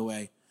oh, by the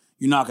way,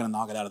 you're not going to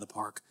knock it out of the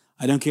park.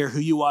 I don't care who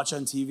you watch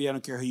on TV. I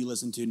don't care who you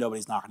listen to.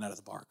 Nobody's knocking it out of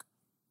the park.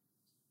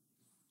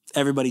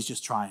 Everybody's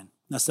just trying.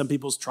 Now, some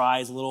people's try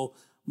is a little,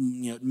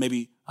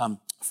 maybe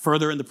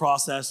further in the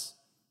process,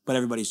 but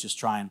everybody's just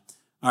trying.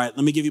 All right,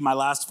 let me give you my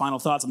last final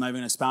thoughts. I'm not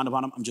even going to expound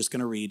upon them. I'm just going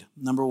to read.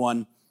 Number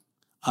one,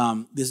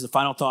 this is the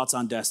final thoughts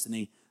on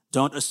destiny.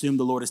 Don't assume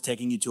the Lord is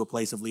taking you to a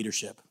place of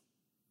leadership.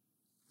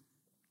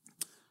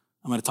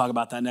 I'm going to talk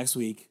about that next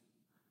week.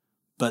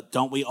 But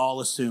don't we all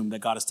assume that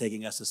God is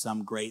taking us to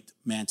some great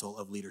mantle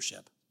of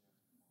leadership?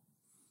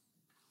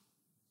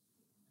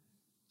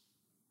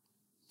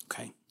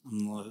 Okay,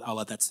 I'll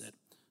let that sit.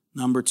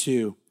 Number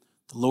two,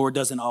 the Lord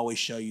doesn't always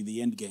show you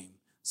the end game.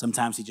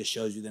 Sometimes he just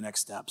shows you the next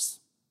steps.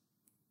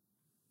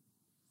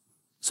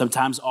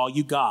 Sometimes all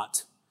you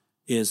got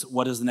is,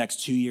 what does the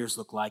next 2 years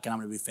look like? And I'm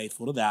going to be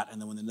faithful to that.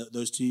 And then when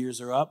those 2 years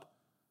are up,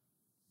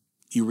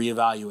 you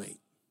reevaluate.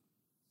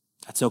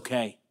 That's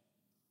okay.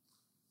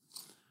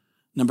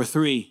 Number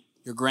 3,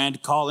 your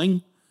grand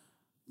calling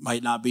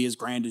might not be as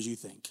grand as you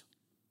think.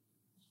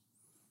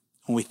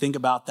 When we think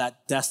about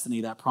that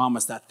destiny, that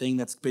promise, that thing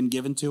that's been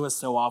given to us,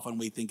 so often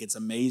we think it's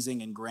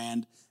amazing and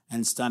grand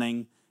and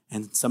stunning.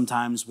 And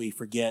sometimes we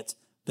forget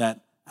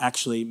that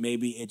actually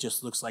maybe it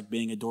just looks like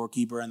being a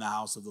doorkeeper in the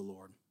house of the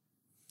Lord.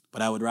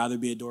 But I would rather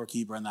be a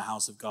doorkeeper in the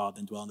house of God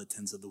than dwell in the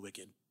tents of the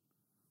wicked.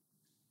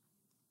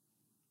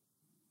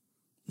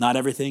 Not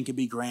everything can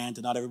be grand,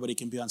 and not everybody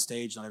can be on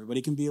stage. Not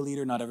everybody can be a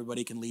leader. Not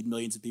everybody can lead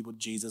millions of people to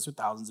Jesus or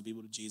thousands of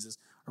people to Jesus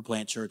or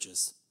plant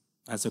churches.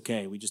 That's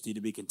okay. We just need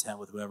to be content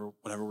with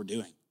whatever we're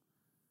doing.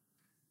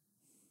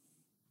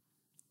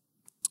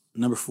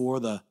 Number 4,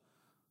 the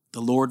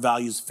Lord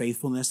values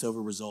faithfulness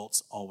over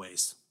results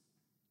always.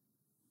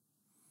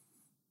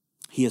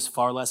 He is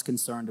far less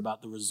concerned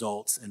about the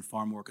results and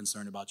far more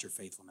concerned about your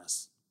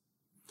faithfulness.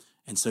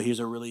 And so here's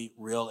a really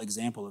real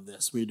example of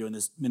this. We're doing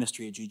this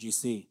ministry at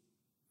GGC.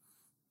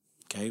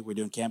 Okay, we're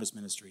doing campus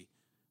ministry.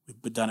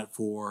 We've done it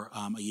for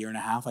a year and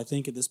a half, I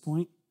think, at this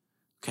point.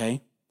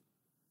 Okay,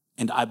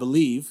 and I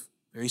believe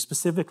very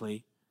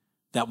specifically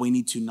that we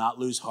need to not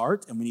lose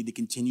heart, and we need to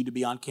continue to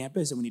be on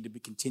campus, and we need to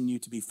continue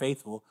to be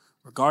faithful,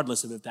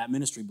 regardless of if that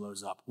ministry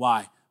blows up.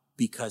 Why?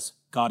 Because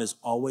God is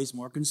always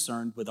more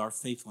concerned with our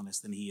faithfulness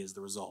than he is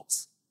the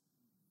results.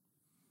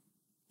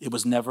 It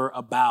was never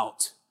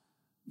about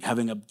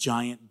having a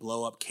giant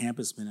blow-up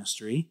campus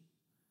ministry.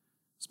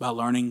 It's about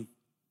learning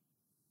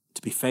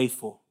to be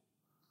faithful,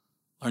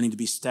 learning to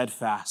be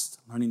steadfast,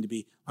 learning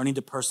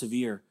to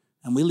persevere.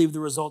 And we leave the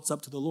results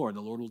up to the Lord.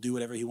 The Lord will do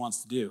whatever he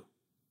wants to do.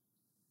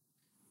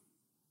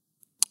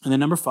 And then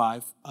number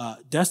 5,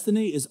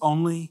 destiny is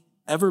only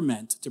ever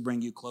meant to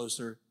bring you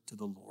closer to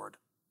the Lord.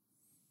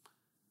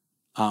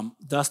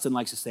 Dustin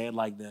likes to say it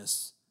like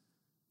this: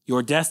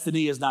 your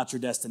destiny is not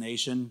your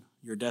destination.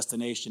 Your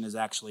destination is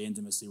actually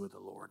intimacy with the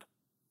Lord.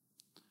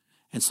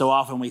 And so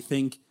often we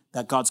think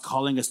that God's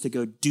calling us to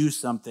go do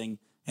something,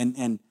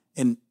 and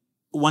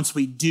once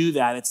we do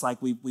that, it's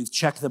like we've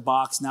checked the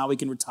box. Now we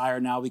can retire.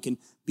 Now we can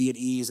be at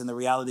ease. And the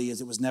reality is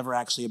it was never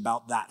actually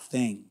about that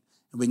thing.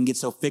 And we can get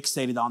so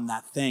fixated on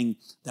that thing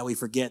that we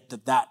forget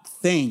that that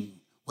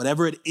thing,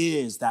 whatever it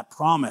is, that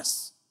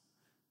promise,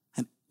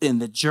 and in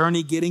the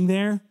journey getting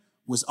there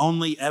was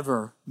only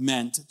ever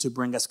meant to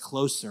bring us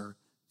closer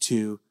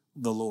to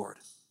the Lord.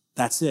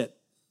 That's it.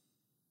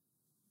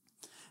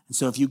 And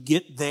so if you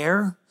get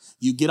there,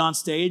 you get on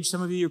stage.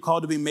 Some of you are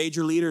called to be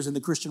major leaders in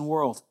the Christian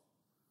world.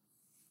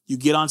 You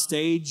get on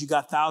stage, you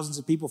got thousands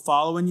of people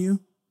following you.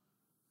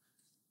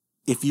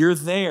 If you're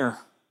there,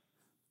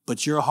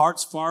 but your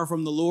heart's far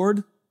from the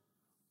Lord,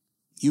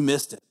 you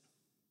missed it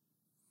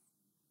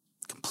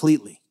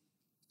completely.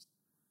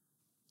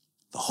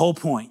 The whole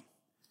point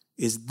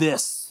is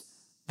this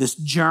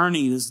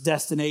journey, this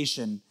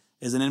destination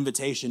is an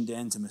invitation to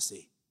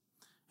intimacy.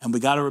 And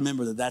we got to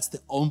remember that that's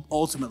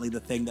ultimately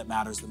the thing that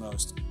matters the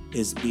most,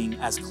 is being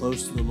as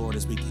close to the Lord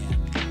as we can.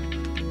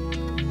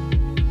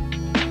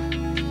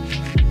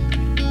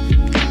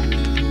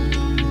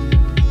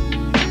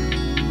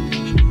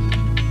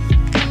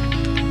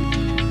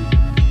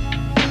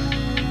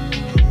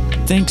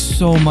 Thanks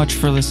so much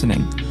for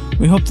listening.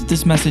 We hope that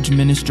this message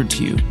ministered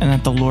to you and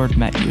that the Lord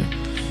met you.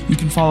 You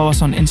can follow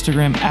us on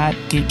Instagram at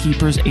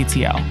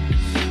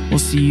GatekeepersATL. We'll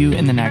see you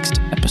in the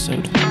next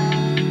episode.